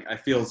of like, I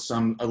feel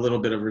a little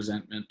bit of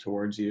resentment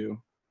towards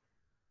you.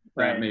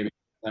 Right.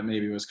 That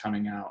maybe was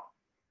coming out.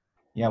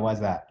 Yeah, why's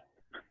that?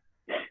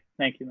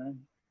 Thank you,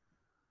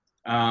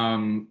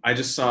 man. I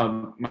just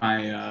saw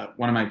my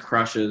one of my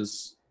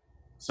crushes,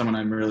 someone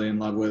I'm really in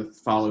love with,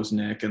 follows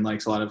Nick and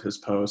likes a lot of his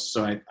posts.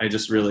 So I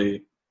just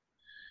really,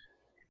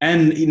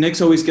 and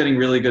Nick's always getting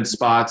really good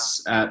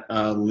spots at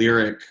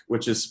Lyric,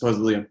 which is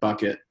supposedly a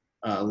bucket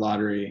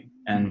lottery.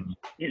 And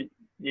it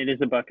is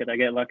a bucket. I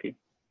get lucky.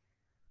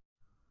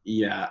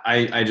 yeah,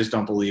 I just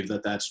don't believe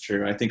that that's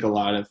true. I think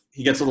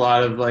he gets a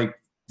lot of like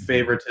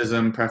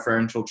favoritism,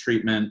 preferential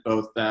treatment,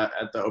 both that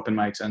at the open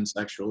mics and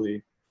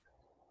sexually.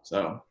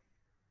 So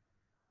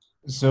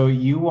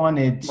you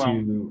wanted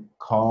to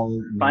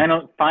call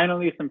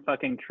finally some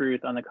fucking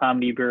truth on the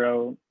Comedy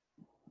Bureau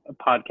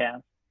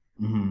podcast.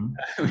 Mm-hmm.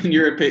 I mean,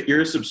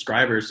 you're a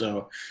subscriber,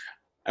 so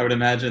I would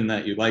imagine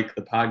that you like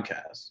the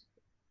podcast.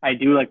 I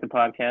do like the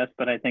podcast,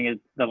 but I think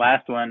the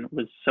last one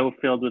was so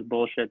filled with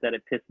bullshit that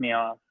it pissed me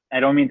off. I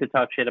don't mean to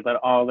talk shit about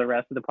all the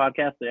rest of the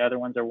podcast. The other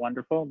ones are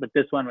wonderful, but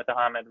this one with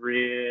Ahmed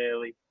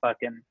really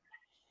fucking.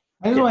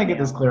 I just want to get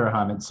this clear,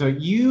 Ahmed. So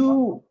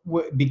you,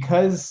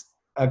 because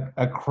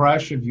a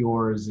crush of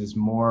yours is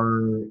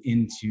more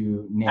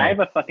into Nick. I have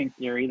a fucking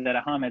theory that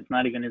Ahmed's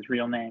not even his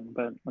real name,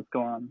 but let's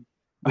go on.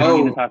 We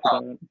don't need to talk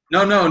about it.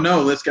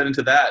 No. Let's get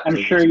into that. I'm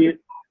sure you.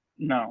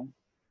 No,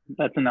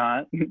 that's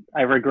not.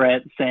 I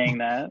regret saying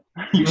that.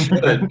 You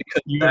should.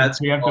 You're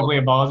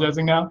preemptively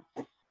apologizing now?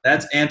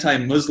 That's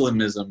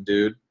anti-Muslimism,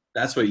 dude.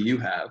 That's what you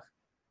have.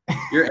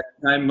 You're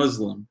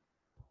anti-Muslim.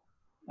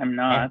 I'm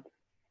not.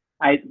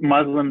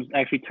 Muslims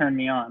actually turn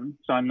me on,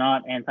 so I'm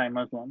not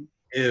anti-Muslim.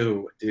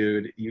 Ew,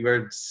 dude. You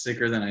are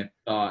sicker than I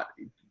thought.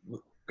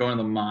 Going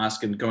to the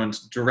mosque and going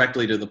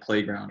directly to the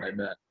playground, I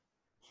bet.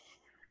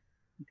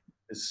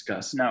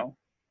 Disgusting. No.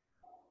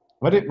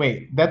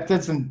 Wait, that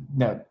doesn't,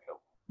 no.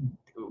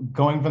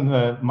 Going from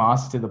the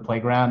mosque to the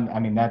playground, I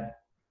mean, that.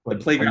 The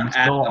playground are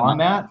you still on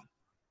that?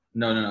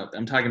 No.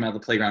 I'm talking about the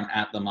playground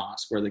at the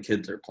mosque where the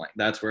kids are playing.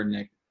 That's where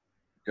Nick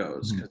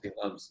goes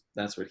because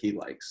that's what he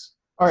likes.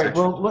 All right,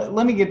 well,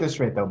 let me get this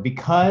straight, though.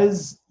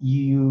 Because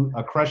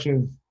a crush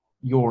of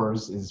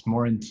yours is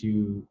more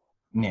into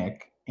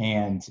Nick,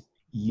 and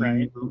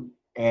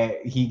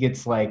he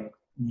gets, like,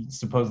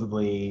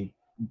 supposedly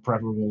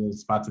preferable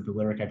spots at the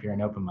Lyric up here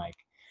in open mic.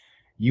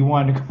 You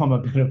wanted to become a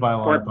pedophile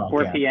on a podcast.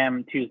 4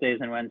 p.m. Tuesdays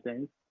and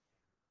Wednesdays.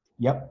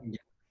 Yep.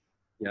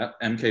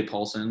 MK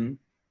Paulson,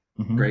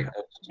 great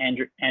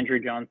host. Andrew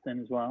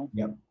Johnston as well.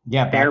 Yep.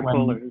 Yeah. Fair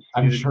pullers.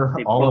 I'm sure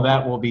all of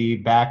that will be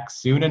back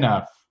soon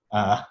enough. You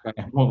got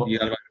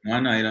about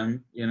one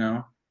item, you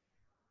know.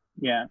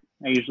 Yeah,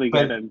 I usually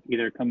get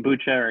either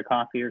kombucha or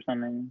coffee or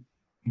something.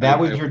 That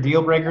was your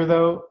deal breaker,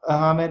 though,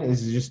 Ahmed.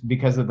 Is just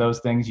because of those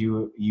things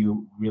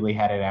you really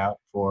had it out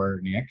for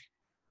Nick?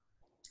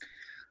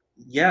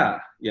 Yeah,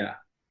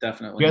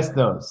 definitely. Just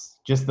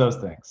those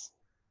things.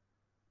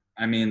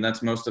 I mean,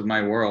 that's most of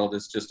my world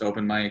is just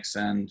open mics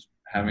and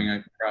having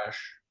a crush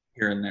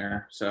here and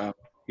there. So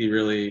he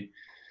really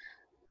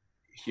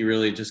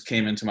just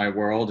came into my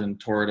world and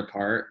tore it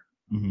apart.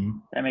 Mm-hmm.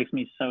 That makes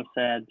me so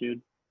sad,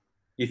 dude.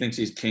 He thinks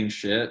he's king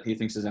shit. He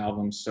thinks his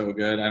album's so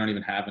good. I don't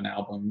even have an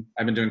album.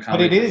 I've been doing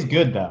comedy. But it is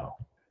good, though.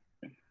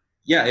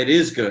 Yeah, it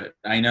is good.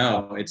 I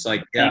know. It's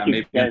like, thank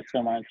you guys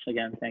so much.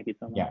 Again, thank you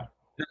so much. Yeah.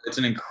 It's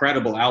an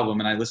incredible album,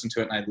 and I listened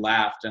to it and I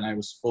laughed, and I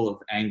was full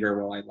of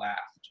anger while I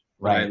laughed.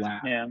 Right. I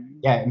laughed.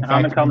 Yeah.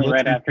 Ahmed told me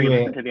right after he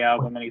listened to the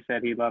album, and he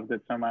said he loved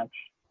it so much.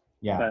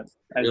 Yeah. But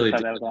I just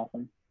thought that was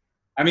awesome.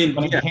 I mean,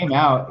 when it came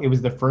out, it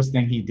was the first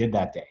thing he did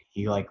that day.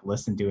 He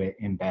listened to it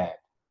in bed.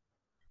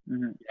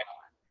 Mm-hmm. Yeah.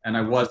 And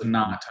I was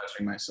not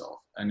touching myself.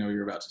 I know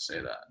you're about to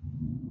say that.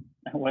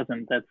 I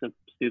wasn't. That's a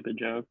stupid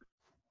joke.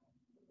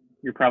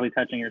 You're probably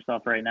touching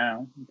yourself right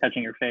now.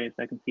 Touching your face.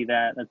 I can see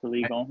that. That's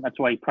illegal. That's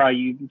why it's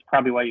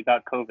probably why you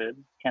got COVID.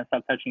 Can't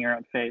stop touching your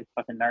own face.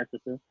 Fucking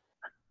narcissist.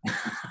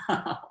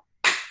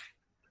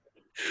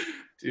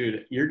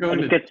 Dude, you're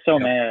going to get so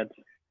mad.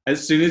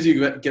 As soon as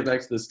you get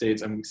back to the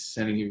States, I'm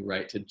sending you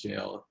right to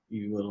jail,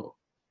 you little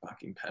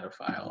fucking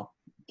pedophile.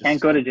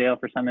 Can't go to jail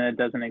for something that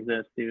doesn't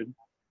exist, dude.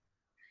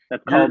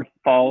 That's called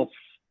false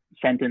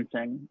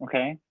sentencing,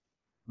 okay?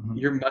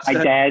 Your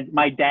mustache.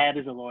 My dad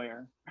is a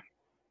lawyer.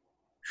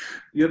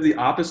 You have the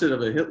opposite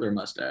of a Hitler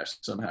mustache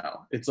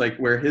somehow. It's like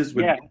where his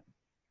would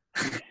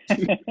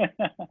be.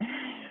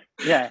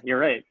 Yeah, you're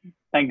right.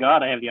 Thank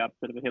God I have the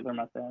opposite of a Hitler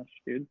mustache,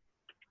 dude.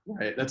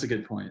 Right, that's a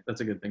good point.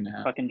 That's a good thing to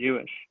have. Fucking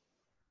Jewish.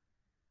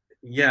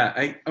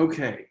 Yeah,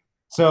 okay.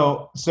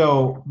 So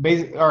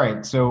basically, all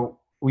right, so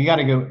we got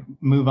to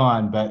move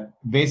on, but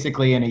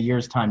basically in a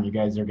year's time you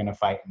guys are going to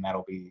fight, and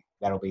that'll be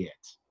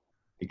it.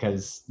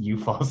 Because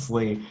you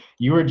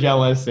you were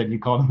jealous and you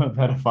called him a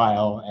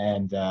pedophile,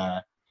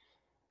 and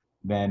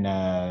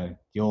then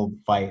you'll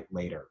fight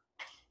later.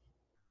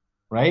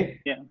 Right?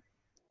 Yeah.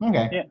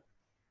 Okay. Yeah.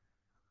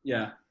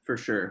 Yeah, for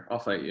sure. I'll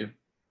fight you.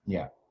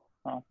 Yeah.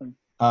 Awesome.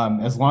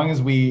 As long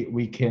as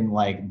we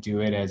can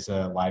do it as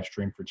a live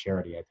stream for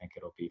charity, I think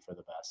it'll be for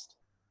the best.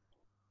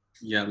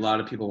 Yeah, a lot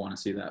of people want to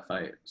see that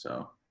fight.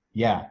 So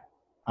yeah,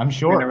 I'm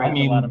sure. I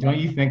mean, don't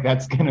you think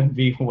that's gonna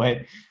be what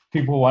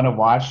people want to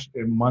watch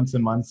months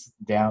and months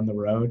down the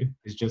road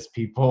is just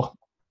people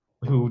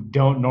who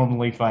don't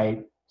normally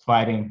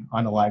fighting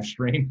on a live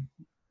stream.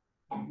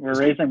 We're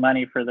raising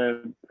money for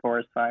the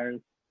forest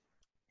fires.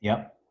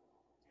 Yep.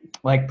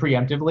 Like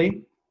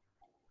preemptively?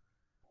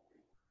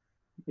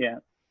 Yeah.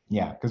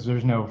 Yeah, because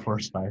there's no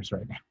forest fires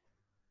right now.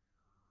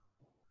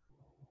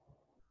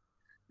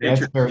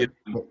 Nature- That's very,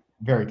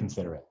 very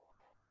considerate.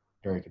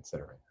 Very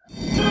considerate.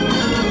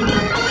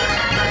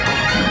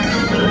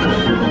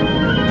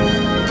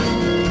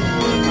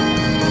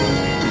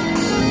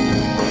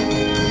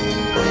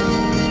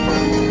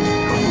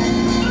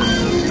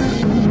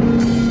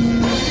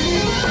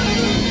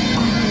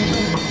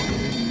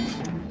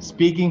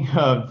 Speaking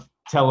of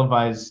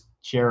televised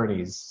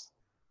charities,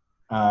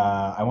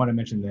 I want to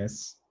mention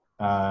this.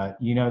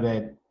 You know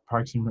that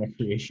Parks and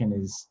Recreation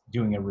is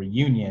doing a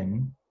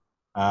reunion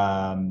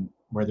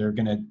where they're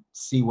going to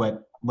see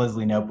what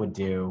Leslie Knope would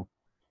do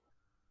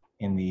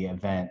in the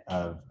event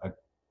of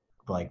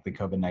like the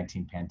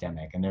COVID-19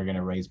 pandemic, and they're going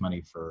to raise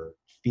money for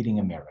Feeding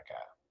America.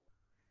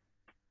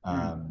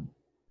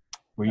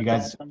 Were you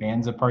guys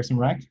fans of Parks and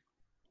Rec?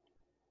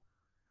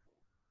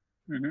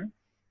 Mm-hmm.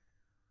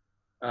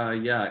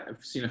 Yeah,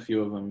 I've seen a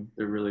few of them.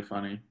 They're really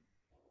funny.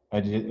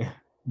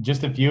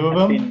 Just a few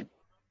of them?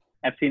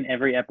 I've seen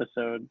every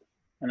episode,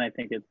 and I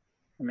think it's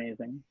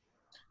amazing.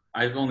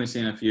 I've only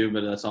seen a few,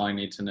 but that's all I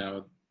need to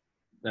know.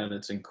 That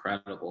it's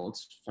incredible.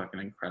 It's fucking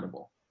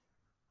incredible.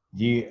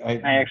 I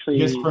actually,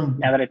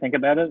 now that I think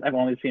about it, I've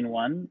only seen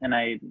one, and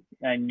I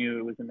knew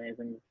it was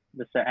amazing.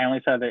 I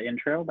only saw the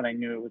intro, but I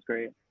knew it was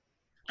great.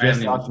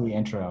 Just off the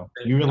intro.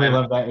 You really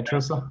love that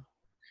intro song?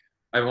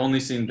 I've only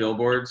seen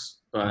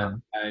billboards, but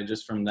I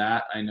just from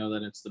that, I know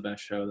that it's the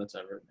best show that's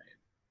ever made.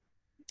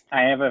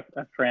 I have a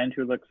friend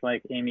who looks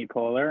like Amy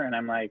Poehler, and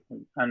I'm like,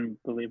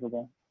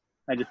 unbelievable.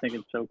 I just think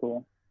it's so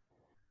cool.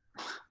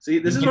 See,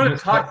 this is what I'm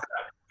talking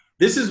about.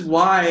 This is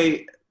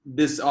why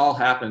this all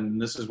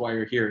happened. This is why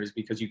you're here, is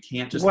because you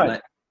can't just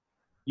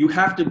you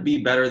have to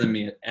be better than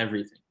me at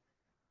everything.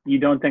 You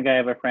don't think I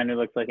have a friend who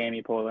looks like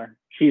Amy Poehler?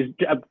 She's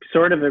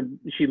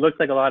she looks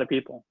like a lot of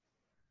people.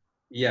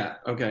 Yeah,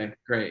 okay,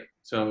 great.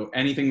 So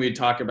anything we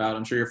talk about,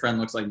 I'm sure your friend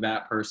looks like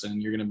that person.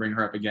 You're going to bring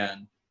her up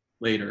again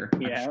later.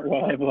 Yeah,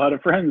 well, I have a lot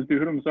of friends,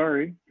 dude. I'm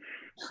sorry.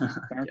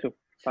 I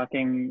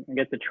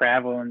get to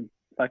travel and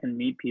fucking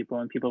meet people,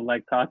 and people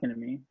like talking to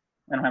me.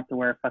 I don't have to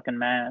wear a fucking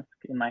mask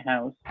in my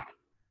house.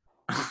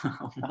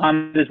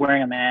 I'm just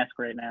wearing a mask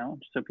right now,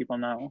 just so people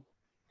know.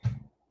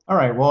 All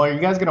right. Well, are you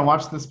guys going to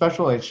watch the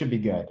special? It should be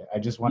good. I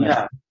just want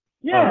to.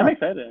 Yeah, I'm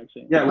excited,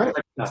 actually. Yeah,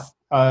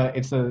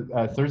 it's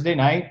a Thursday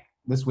night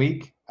this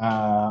week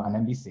on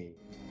NBC.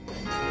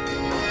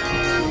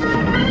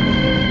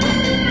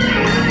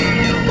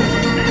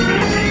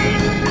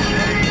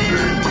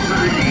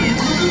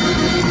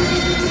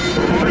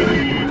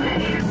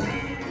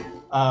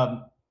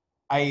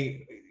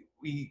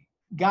 We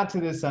got to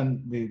this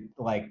on the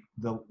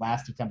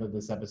last attempt of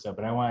this episode,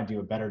 but I want to do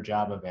a better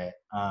job of it.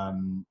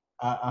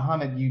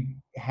 Ahmed, you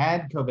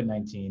had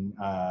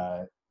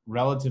COVID-19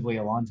 relatively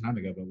a long time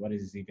ago, but what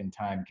is even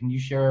time? Can you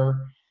share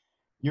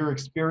your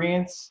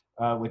experience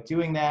with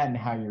doing that and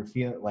how you're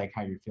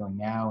feeling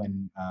now,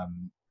 and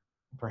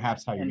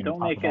perhaps how you're going to talk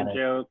about it? And don't make a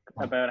joke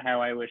about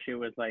how I wish it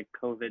was like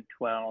COVID-12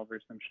 or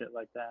some shit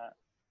like that.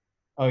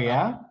 Oh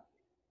yeah?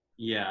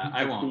 Yeah,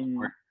 I won't.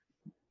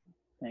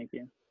 Thank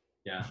you.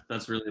 Yeah,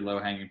 that's really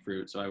low-hanging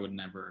fruit, so I would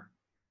never.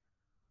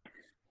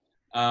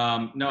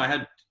 No, I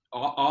had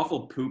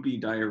awful poopy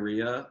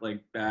diarrhea,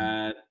 like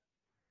bad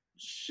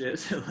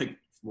shit, like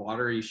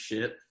watery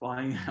shit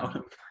flying out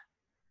of.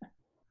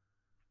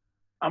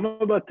 I'm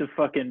about to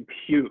fucking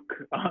puke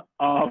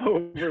all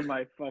over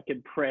my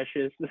fucking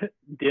precious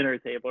dinner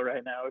table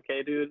right now,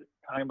 okay, dude?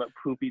 Talking about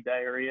poopy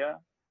diarrhea.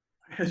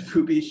 I had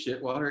poopy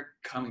shit water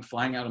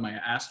flying out of my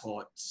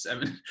asshole at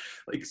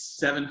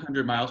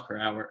 700 miles per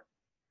hour.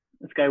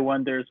 This guy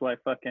wonders why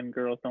fucking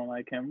girls don't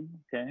like him,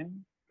 okay?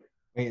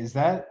 Wait, is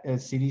that a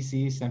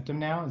CDC symptom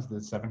now? Is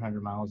the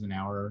 700 miles an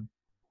hour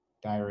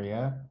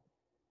diarrhea?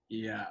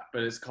 Yeah,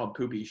 but it's called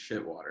poopy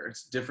shit water.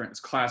 It's different. It's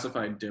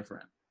classified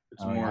different.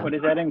 It's more. Yeah. What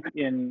is that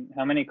in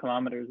how many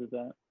kilometers is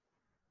that?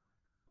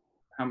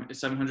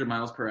 700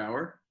 miles per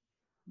hour?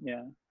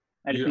 Yeah.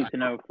 I just need to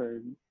know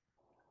for.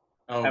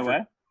 Oh,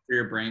 what? For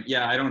your brain.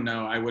 Yeah, I don't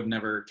know. I would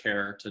never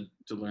care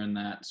to learn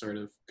that sort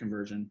of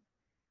conversion.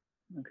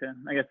 Okay.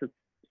 I guess it's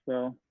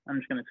slow. I'm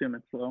just going to assume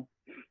it's slow.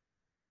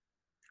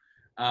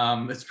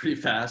 It's pretty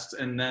fast.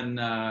 And then,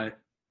 and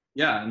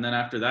then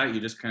after that,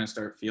 you just kind of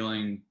start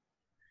feeling,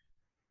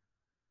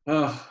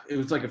 it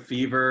was like a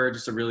fever,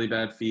 just a really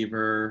bad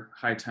fever,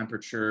 high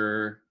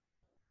temperature,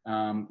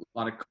 a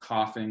lot of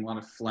coughing, a lot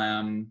of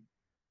phlegm,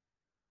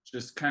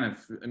 just kind of,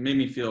 it made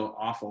me feel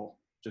awful,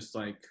 just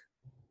like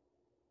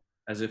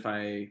as if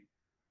I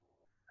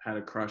had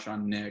a crush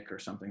on Nick or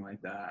something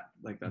like that.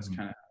 Like that's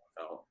kind of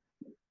how it felt.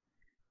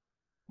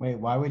 Wait,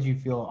 why would you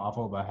feel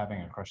awful about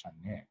having a crush on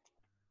Nick?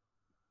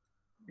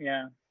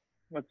 Yeah.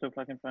 What's so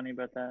fucking funny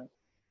about that?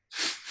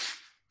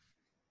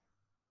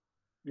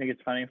 You think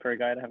it's funny for a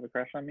guy to have a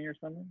crush on me or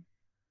something?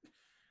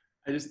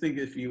 I just think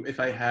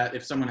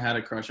if someone had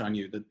a crush on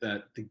you,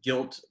 that the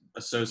guilt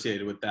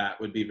associated with that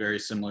would be very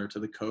similar to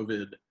the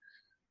COVID.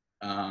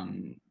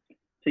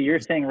 So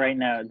you're saying right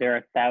now there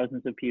are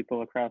thousands of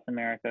people across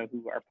America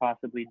who are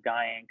possibly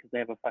dying because they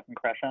have a fucking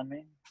crush on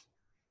me?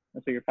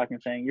 That's what you're fucking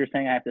saying? You're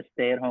saying I have to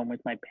stay at home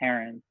with my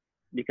parents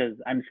because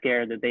I'm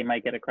scared that they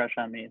might get a crush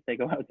on me if they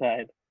go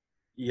outside.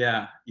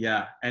 Yeah,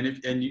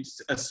 and you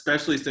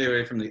especially stay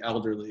away from the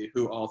elderly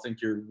who all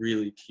think you're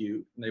really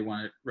cute and they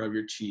want to rub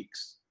your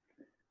cheeks.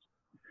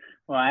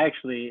 Well, I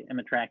actually am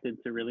attracted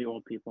to really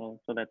old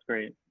people, so that's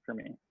great for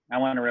me. I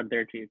want to rub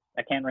their cheeks.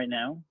 I can't right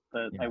now,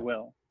 but I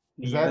will.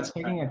 Is that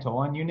taking a toll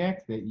on you,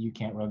 Nick, that you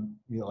can't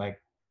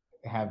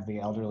have the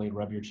elderly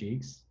rub your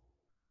cheeks?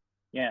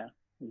 Yeah,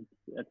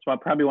 that's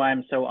probably why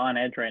I'm so on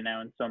edge right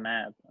now and so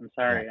mad. I'm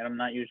sorry, I'm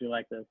not usually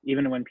like this.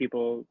 Even when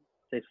people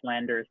say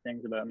slanderous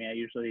things about me, I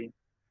usually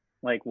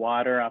like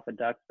water off a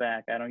duck's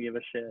back. I don't give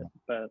a shit.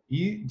 But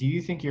do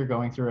you think you're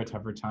going through a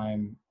tougher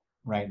time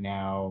right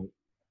now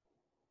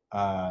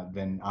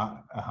than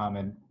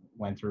Ahmed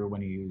went through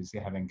when he was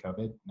having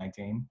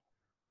COVID-19?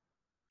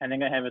 I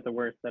think I have it the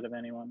worst out of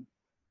anyone.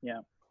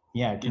 Yeah.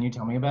 Yeah. Can you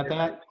tell me about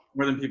that?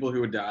 More than people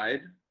who had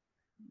died?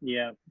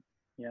 Yeah.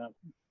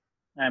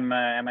 I'm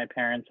at my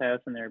parents' house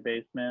in their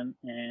basement,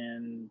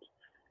 and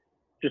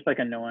just like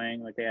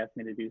annoying. Like they ask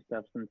me to do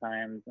stuff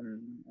sometimes,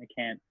 and I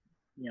can't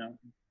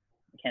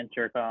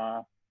jerk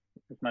off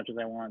as much as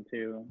I want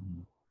to.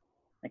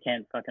 I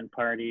can't fucking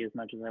party as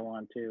much as I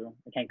want to.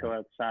 I can't go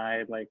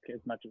outside like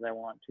as much as I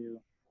want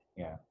to.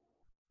 Yeah.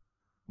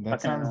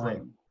 That sounds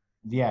annoying.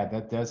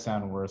 That does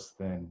sound worse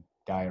than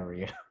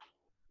diarrhea.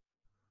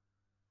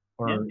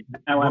 Or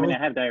I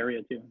have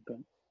diarrhea too. But.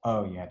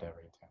 Oh, you had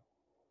diarrhea too.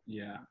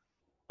 Yeah.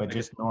 But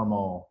just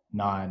normal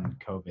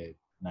non-COVID-19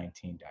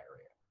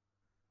 diarrhea.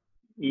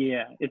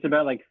 Yeah, it's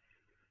about like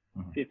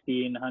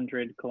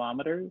 1,500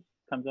 kilometers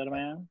comes out of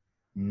my ass.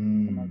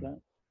 Something like that.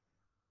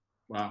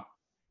 Wow.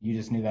 You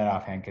just knew that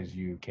offhand because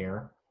you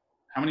care?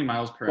 How many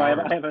miles per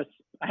hour?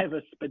 I have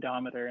a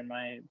speedometer in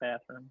my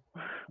bathroom.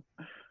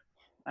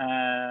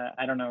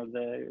 I don't know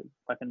the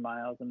fucking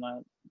miles. I'm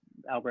not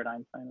Albert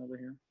Einstein over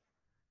here.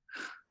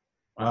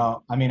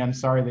 Well, I mean, I'm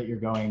sorry that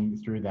you're going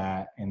through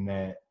that and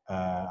that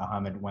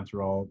Ahmed went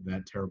through all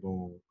that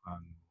terrible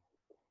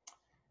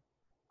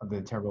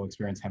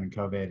experience having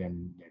COVID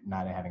and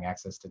not having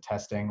access to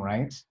testing,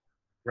 right?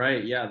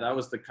 Right. Yeah, that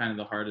was the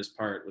hardest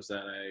part, was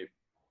that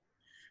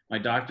my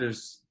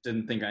doctors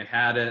didn't think I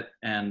had it,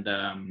 and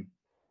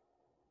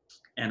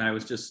I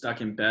was just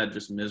stuck in bed,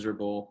 just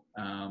miserable,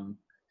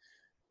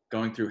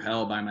 going through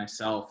hell by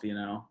myself,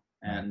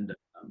 and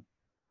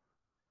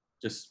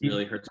just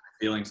really hurts my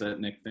feelings that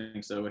Nick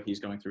thinks that what he's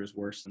going through is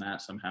worse than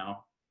that somehow.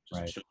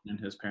 Just in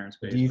his parents'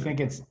 basement. Do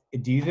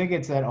you think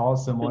it's at all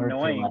similar to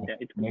like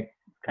it's Nick?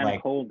 Kind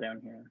of cold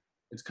down here.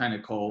 It's kind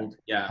of cold.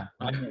 Yeah.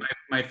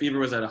 My fever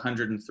was at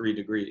 103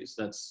 degrees.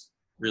 That's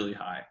really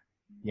high.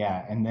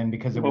 Yeah, and then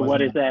because it was.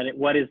 What is that?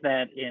 What is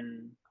that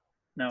in?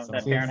 No,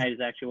 Celsius? That Fahrenheit is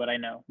actually what I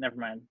know. Never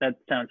mind. That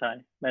sounds high.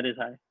 That is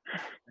high.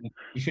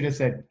 You should have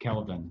said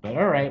Kelvin, but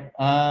all right.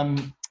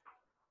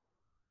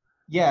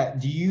 Yeah.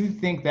 Do you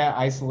think that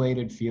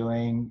isolated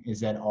feeling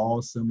is at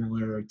all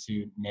similar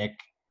to Nick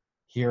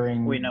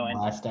hearing the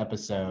last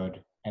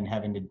episode and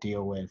having to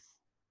deal with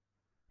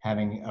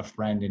having a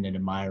friend and an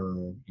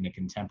admirer and a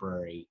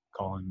contemporary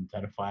call him a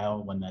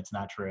pedophile when that's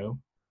not true?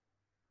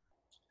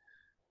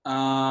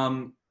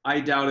 I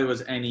doubt it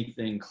was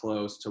anything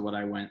close to what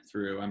I went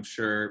through. I'm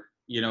sure,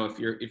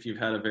 if you've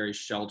had a very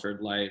sheltered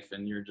life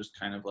and you're just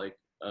kind of like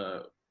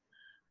a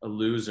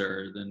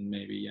loser, then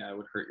maybe, it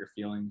would hurt your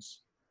feelings.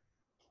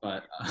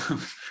 But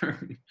for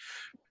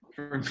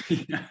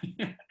me,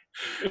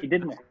 it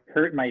didn't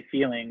hurt my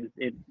feelings.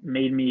 It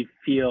made me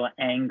feel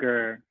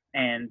anger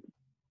and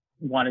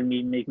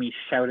make me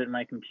shout at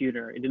my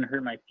computer. It didn't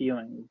hurt my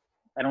feelings.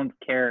 I don't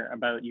care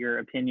about your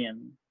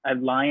opinion. A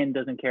lion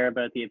doesn't care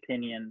about the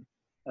opinion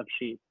of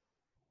sheep.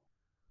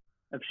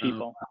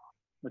 Sheeple.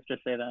 Let's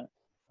just say that.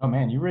 Oh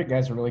man, you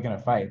guys are really gonna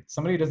fight.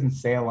 Somebody doesn't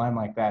say a line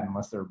like that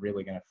unless they're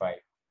really gonna fight.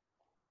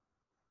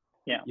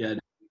 Yeah. Yeah,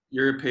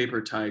 you're a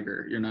paper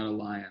tiger. You're not a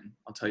lion.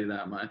 I'll tell you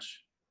that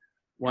much.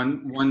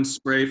 One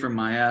spray from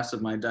my ass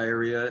of my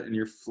diarrhea, and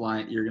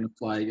you're gonna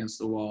fly against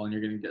the wall, and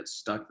you're gonna get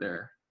stuck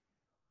there.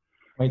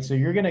 Wait, so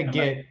you're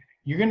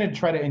gonna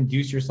try to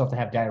induce yourself to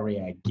have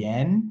diarrhea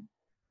again?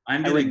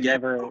 I'm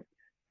gonna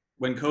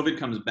when COVID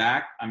comes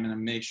back, I'm gonna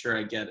make sure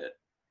I get it.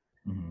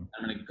 Mm-hmm.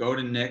 I'm gonna go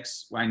to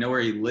Nick's. I know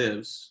where he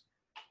lives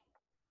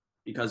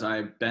because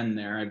I've been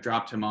there. I've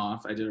dropped him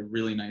off. I did a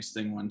really nice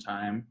thing one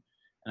time,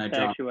 and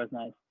that actually was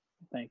nice.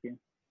 Thank you.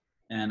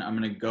 And I'm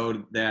gonna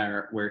go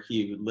there where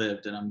he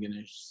lived, and I'm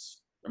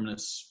gonna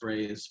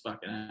spray his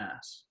fucking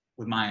ass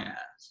with my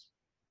ass.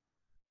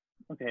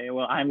 Okay,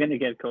 well, I'm gonna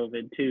get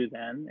COVID too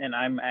then, and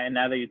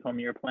now that you told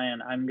me your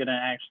plan, I'm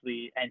gonna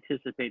actually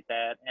anticipate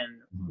that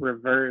and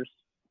reverse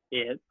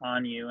it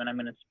on you, and I'm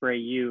gonna spray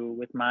you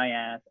with my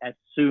ass as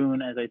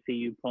soon as I see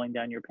you pulling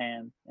down your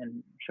pants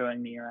and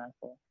showing me your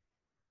asshole.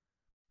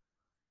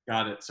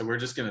 Got it. So we're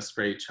just gonna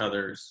spray each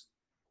other's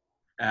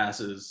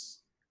asses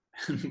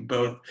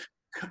both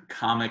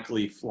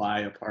comically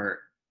fly apart.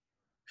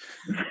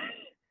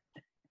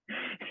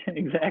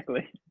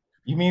 Exactly.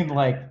 You mean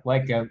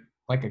like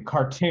a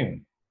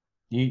cartoon?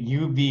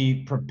 You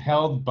be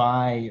propelled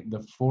by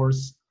the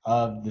force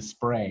of the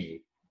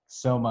spray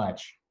so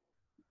much.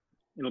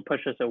 It'll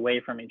push us away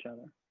from each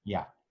other.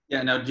 Yeah.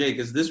 Yeah. Now, Jake,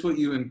 is this what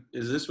you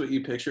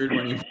pictured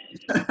when you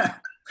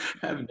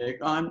have Nick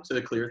on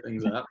to clear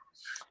things up?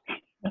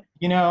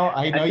 You know,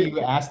 I know you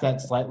asked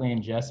that slightly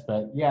in jest,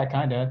 but yeah,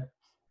 kind of.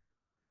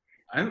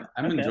 I'm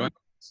Okay. enjoying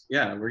this.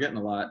 Yeah, we're getting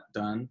a lot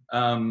done.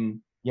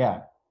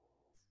 Yeah.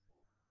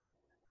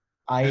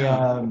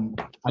 I'm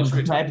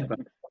glad.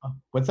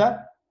 What's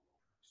that?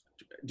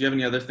 Do you have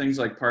any other things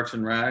like Parks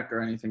and Rec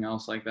or anything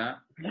else like that?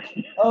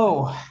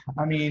 Oh,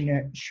 I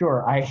mean,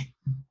 sure. I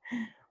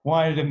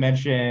wanted to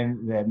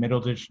mention that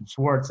Middleditch and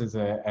Schwartz is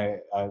a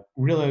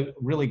really,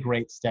 really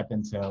great step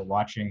into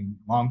watching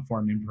long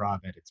form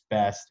improv at its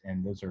best.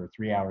 And those are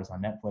 3 hours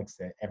on Netflix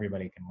that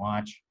everybody can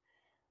watch.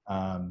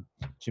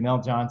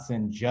 Jamel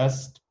Johnson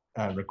just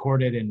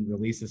recorded and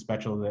released a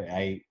special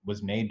that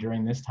was made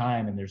during this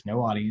time, and there's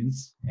no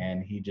audience,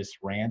 and he just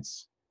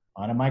rants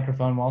on a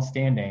microphone while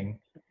standing.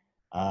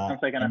 Sounds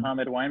like an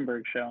Ahmed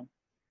Weinberg show.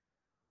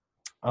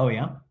 Oh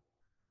yeah.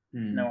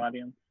 No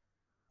audience.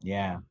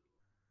 Yeah.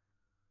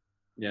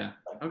 Yeah.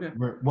 Okay.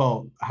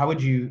 Well, how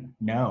would you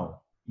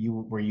know?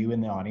 Were you in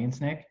the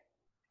audience, Nick?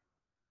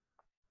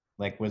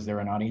 Like, was there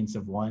an audience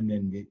of one,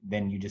 and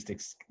then you just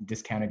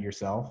discounted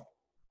yourself?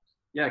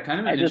 Yeah, kind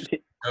of an interesting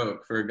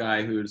joke for a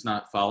guy who's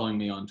not following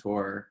me on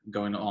tour,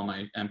 going to all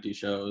my empty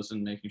shows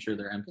and making sure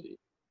they're empty.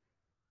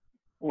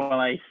 Well,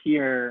 I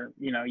hear,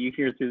 you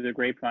hear through the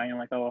grapevine,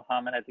 like, oh,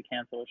 Ahmed had to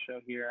cancel a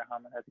show here.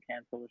 Ahmed had to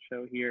cancel a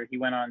show here. He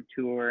went on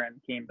tour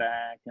and came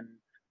back and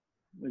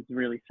was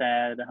really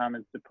sad.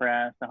 Ahmed's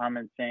depressed.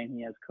 Ahmed's saying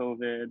he has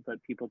COVID,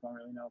 but people don't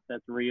really know if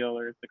that's real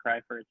or it's a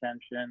cry for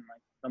attention.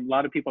 Like, a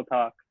lot of people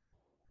talk.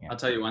 Yeah. I'll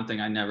tell you one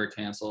thing: I never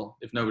cancel.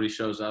 If nobody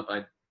shows up,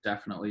 I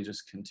definitely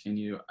just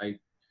continue. I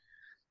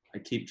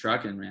keep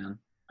trucking, man.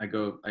 I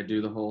do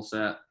the whole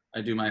set.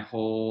 I do my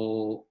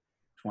whole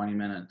 20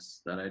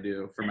 minutes that I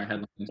do for my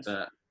headline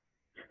set.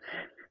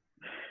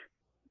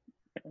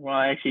 Well,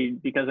 actually,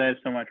 because I have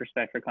so much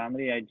respect for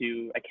comedy, I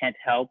can't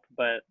help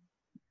but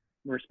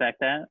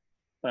respect that.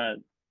 But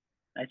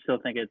I still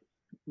think it's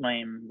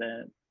lame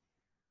that,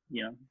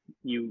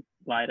 you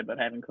lied about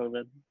having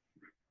COVID.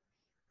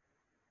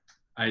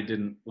 I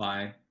didn't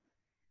lie.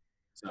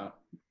 So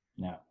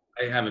no.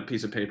 I have a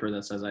piece of paper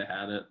that says I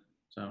had it.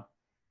 So.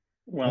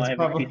 Well, I have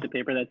a piece of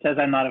paper that says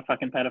I'm not a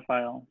fucking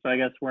pedophile. So I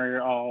guess we're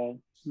all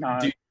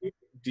not.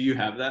 Do you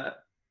have that?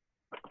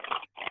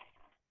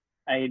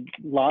 I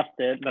lost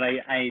it, but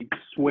I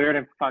swear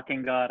to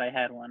fucking God I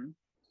had one.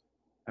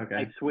 Okay.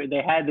 I swear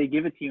they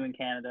give it to you in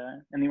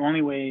Canada, and the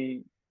only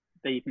way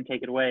that you can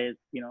take it away is,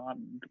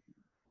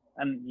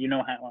 and you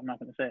know how, I'm not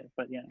going to say,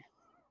 but yeah.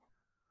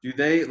 Do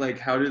they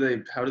how do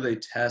they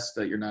test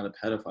that you're not a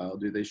pedophile?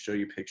 Do they show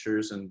you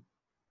pictures and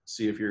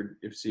see if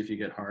you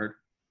get hard?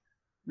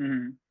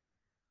 Mm-hmm.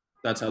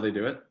 That's how they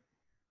do it?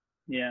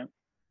 Yeah.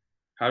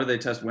 How do they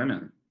test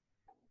women?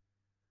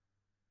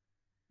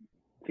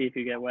 See if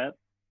you get wet.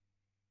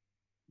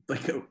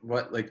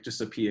 Like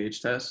just a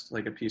pH test?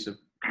 Like a piece of...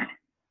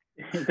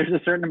 There's a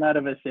certain amount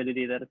of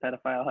acidity that a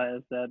pedophile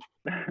has that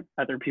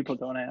other people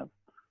don't have.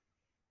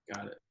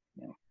 Got it.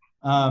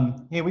 Yeah.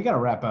 Hey, we got to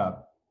wrap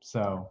up.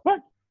 So.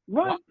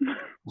 What?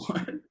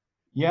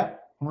 Yeah,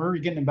 we're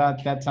getting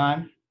about that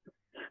time.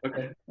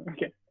 Okay.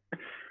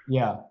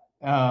 Yeah.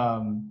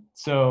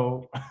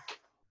 So.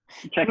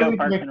 Check out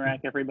Parks and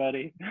Rec,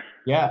 everybody.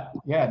 Yeah.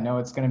 No,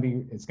 it's gonna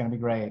be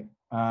great.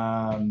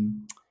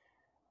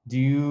 Do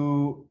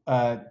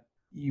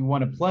you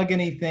want to plug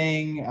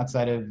anything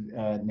outside of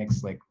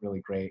Nick's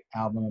really great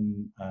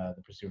album?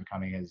 The Pursuit of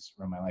Comedy has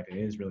ruined my life. It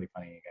is really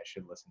funny. You guys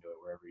should listen to it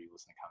wherever you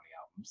listen to comedy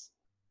albums.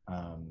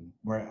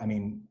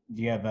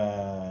 Do you have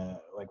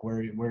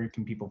where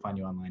can people find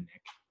you online,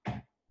 Nick?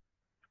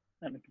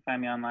 You can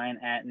find me online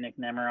at Nick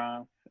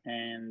Nemiroff,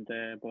 and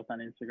both on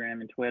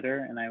Instagram and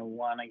Twitter. And I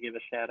want to give a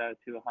shout out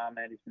to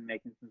Ahmed. He's been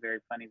making some very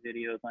funny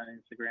videos on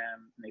Instagram,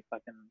 and they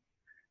fucking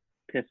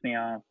piss me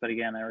off. But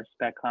again, I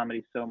respect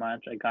comedy so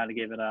much. I got to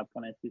give it up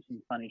when I see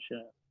some funny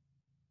shit.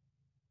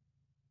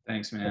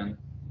 Thanks, man.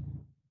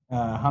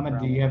 Ahmed,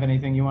 do you have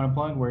anything you want to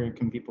plug? Where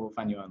can people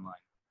find you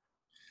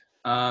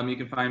online? You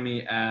can find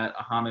me at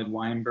Ahmed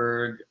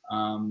Weinberg,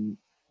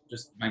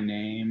 just my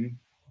name.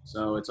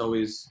 So it's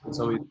always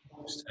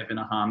just type in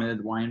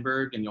Ahmed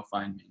Weinberg and you'll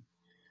find me.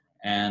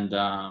 And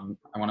I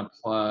want to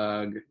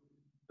plug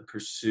The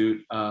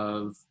Pursuit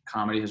of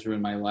Comedy Has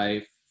Ruined My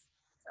Life,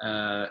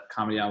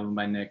 comedy album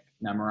by Nick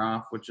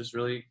Nemiroff, which is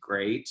really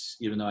great,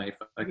 even though I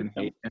fucking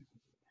hate him.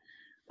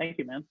 Thank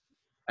you, man.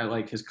 I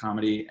like his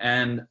comedy.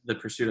 And The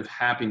Pursuit of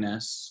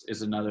Happiness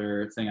is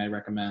another thing I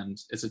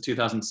recommend. It's a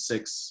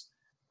 2006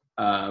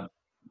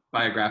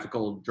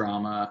 biographical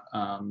drama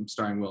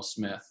starring Will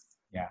Smith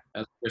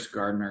as Chris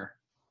Gardner.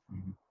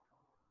 Mm-hmm.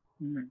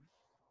 Mm-hmm.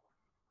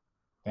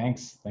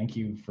 Thanks. Thank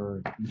you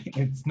for,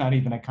 it's not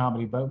even a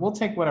comedy, but we'll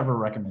take whatever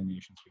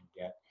recommendations we can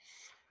get.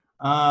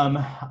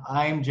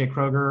 I'm Jay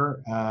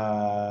Kroger.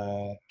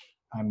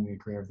 I'm the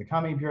creator of The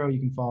Comedy Bureau. You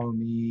can follow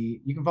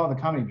me. You can follow The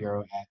Comedy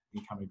Bureau at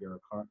The Comedy Bureau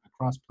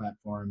across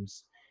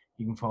platforms.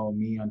 You can follow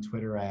me on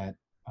Twitter at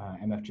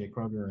MFJ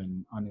Kroger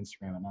and on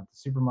Instagram at Not The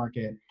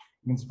Supermarket.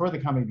 You can support The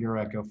Comedy Bureau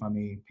at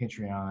GoFundMe,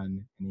 Patreon,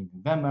 and even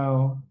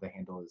Venmo. The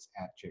handle is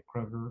at Jay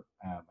Kroger,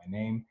 my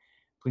name.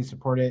 Please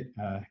support it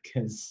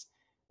because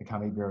The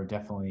Comedy Bureau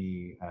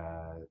definitely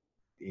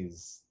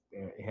is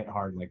hit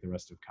hard like the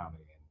rest of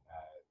comedy, and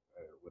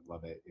would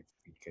love it if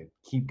we could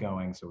keep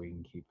going so we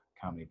can keep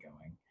comedy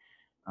going.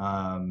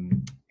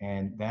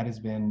 And that has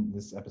been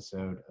this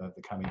episode of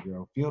The Comedy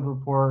Bureau Field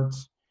Report.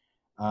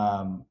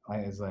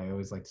 As I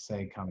always like to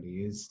say,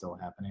 comedy is still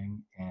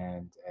happening,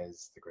 and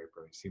as the great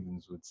Brody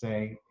Stevens would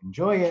say,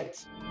 enjoy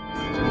it.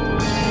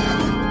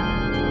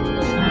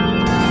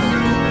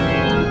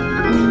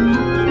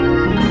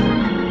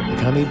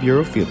 The Comedy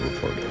Bureau Field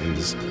Report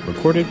is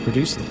recorded,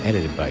 produced, and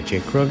edited by Jay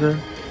Kroger.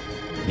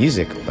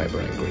 Music by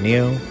Brian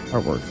Granillo.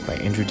 Artwork by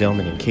Andrew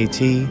Delman and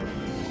KT.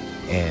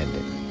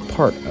 And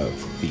part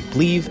of the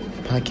Believe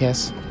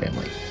podcast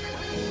family.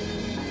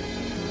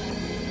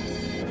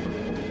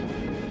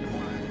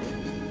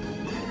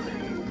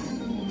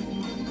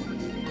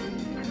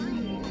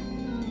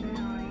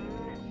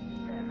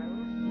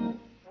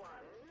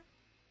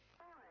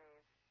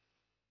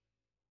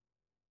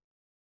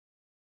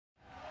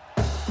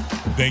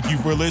 Thank you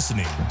for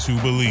listening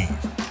to Believe.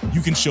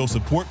 You can show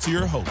support to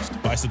your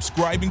host by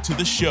subscribing to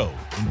the show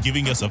and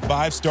giving us a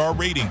 5-star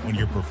rating on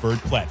your preferred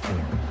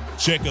platform.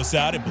 Check us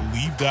out at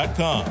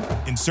Believe.com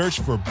and search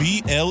for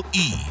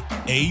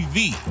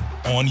BLEAV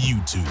on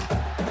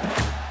YouTube.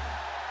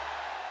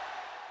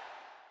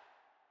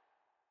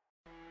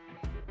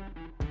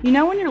 You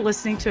know when you're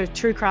listening to a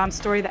true crime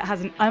story that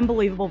has an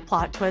unbelievable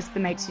plot twist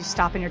that makes you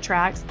stop in your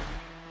tracks?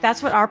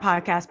 That's what our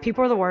podcast,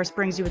 People Are the Worst,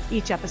 brings you with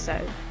each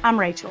episode. I'm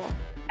Rachel.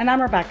 And I'm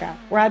Rebecca.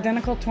 We're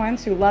identical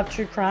twins who love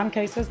true crime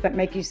cases that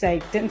make you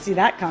say, didn't see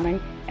that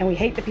coming, and we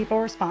hate the people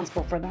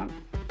responsible for them.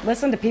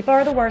 Listen to People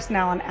Are the Worst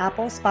now on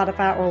Apple,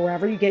 Spotify, or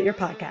wherever you get your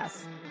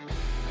podcasts.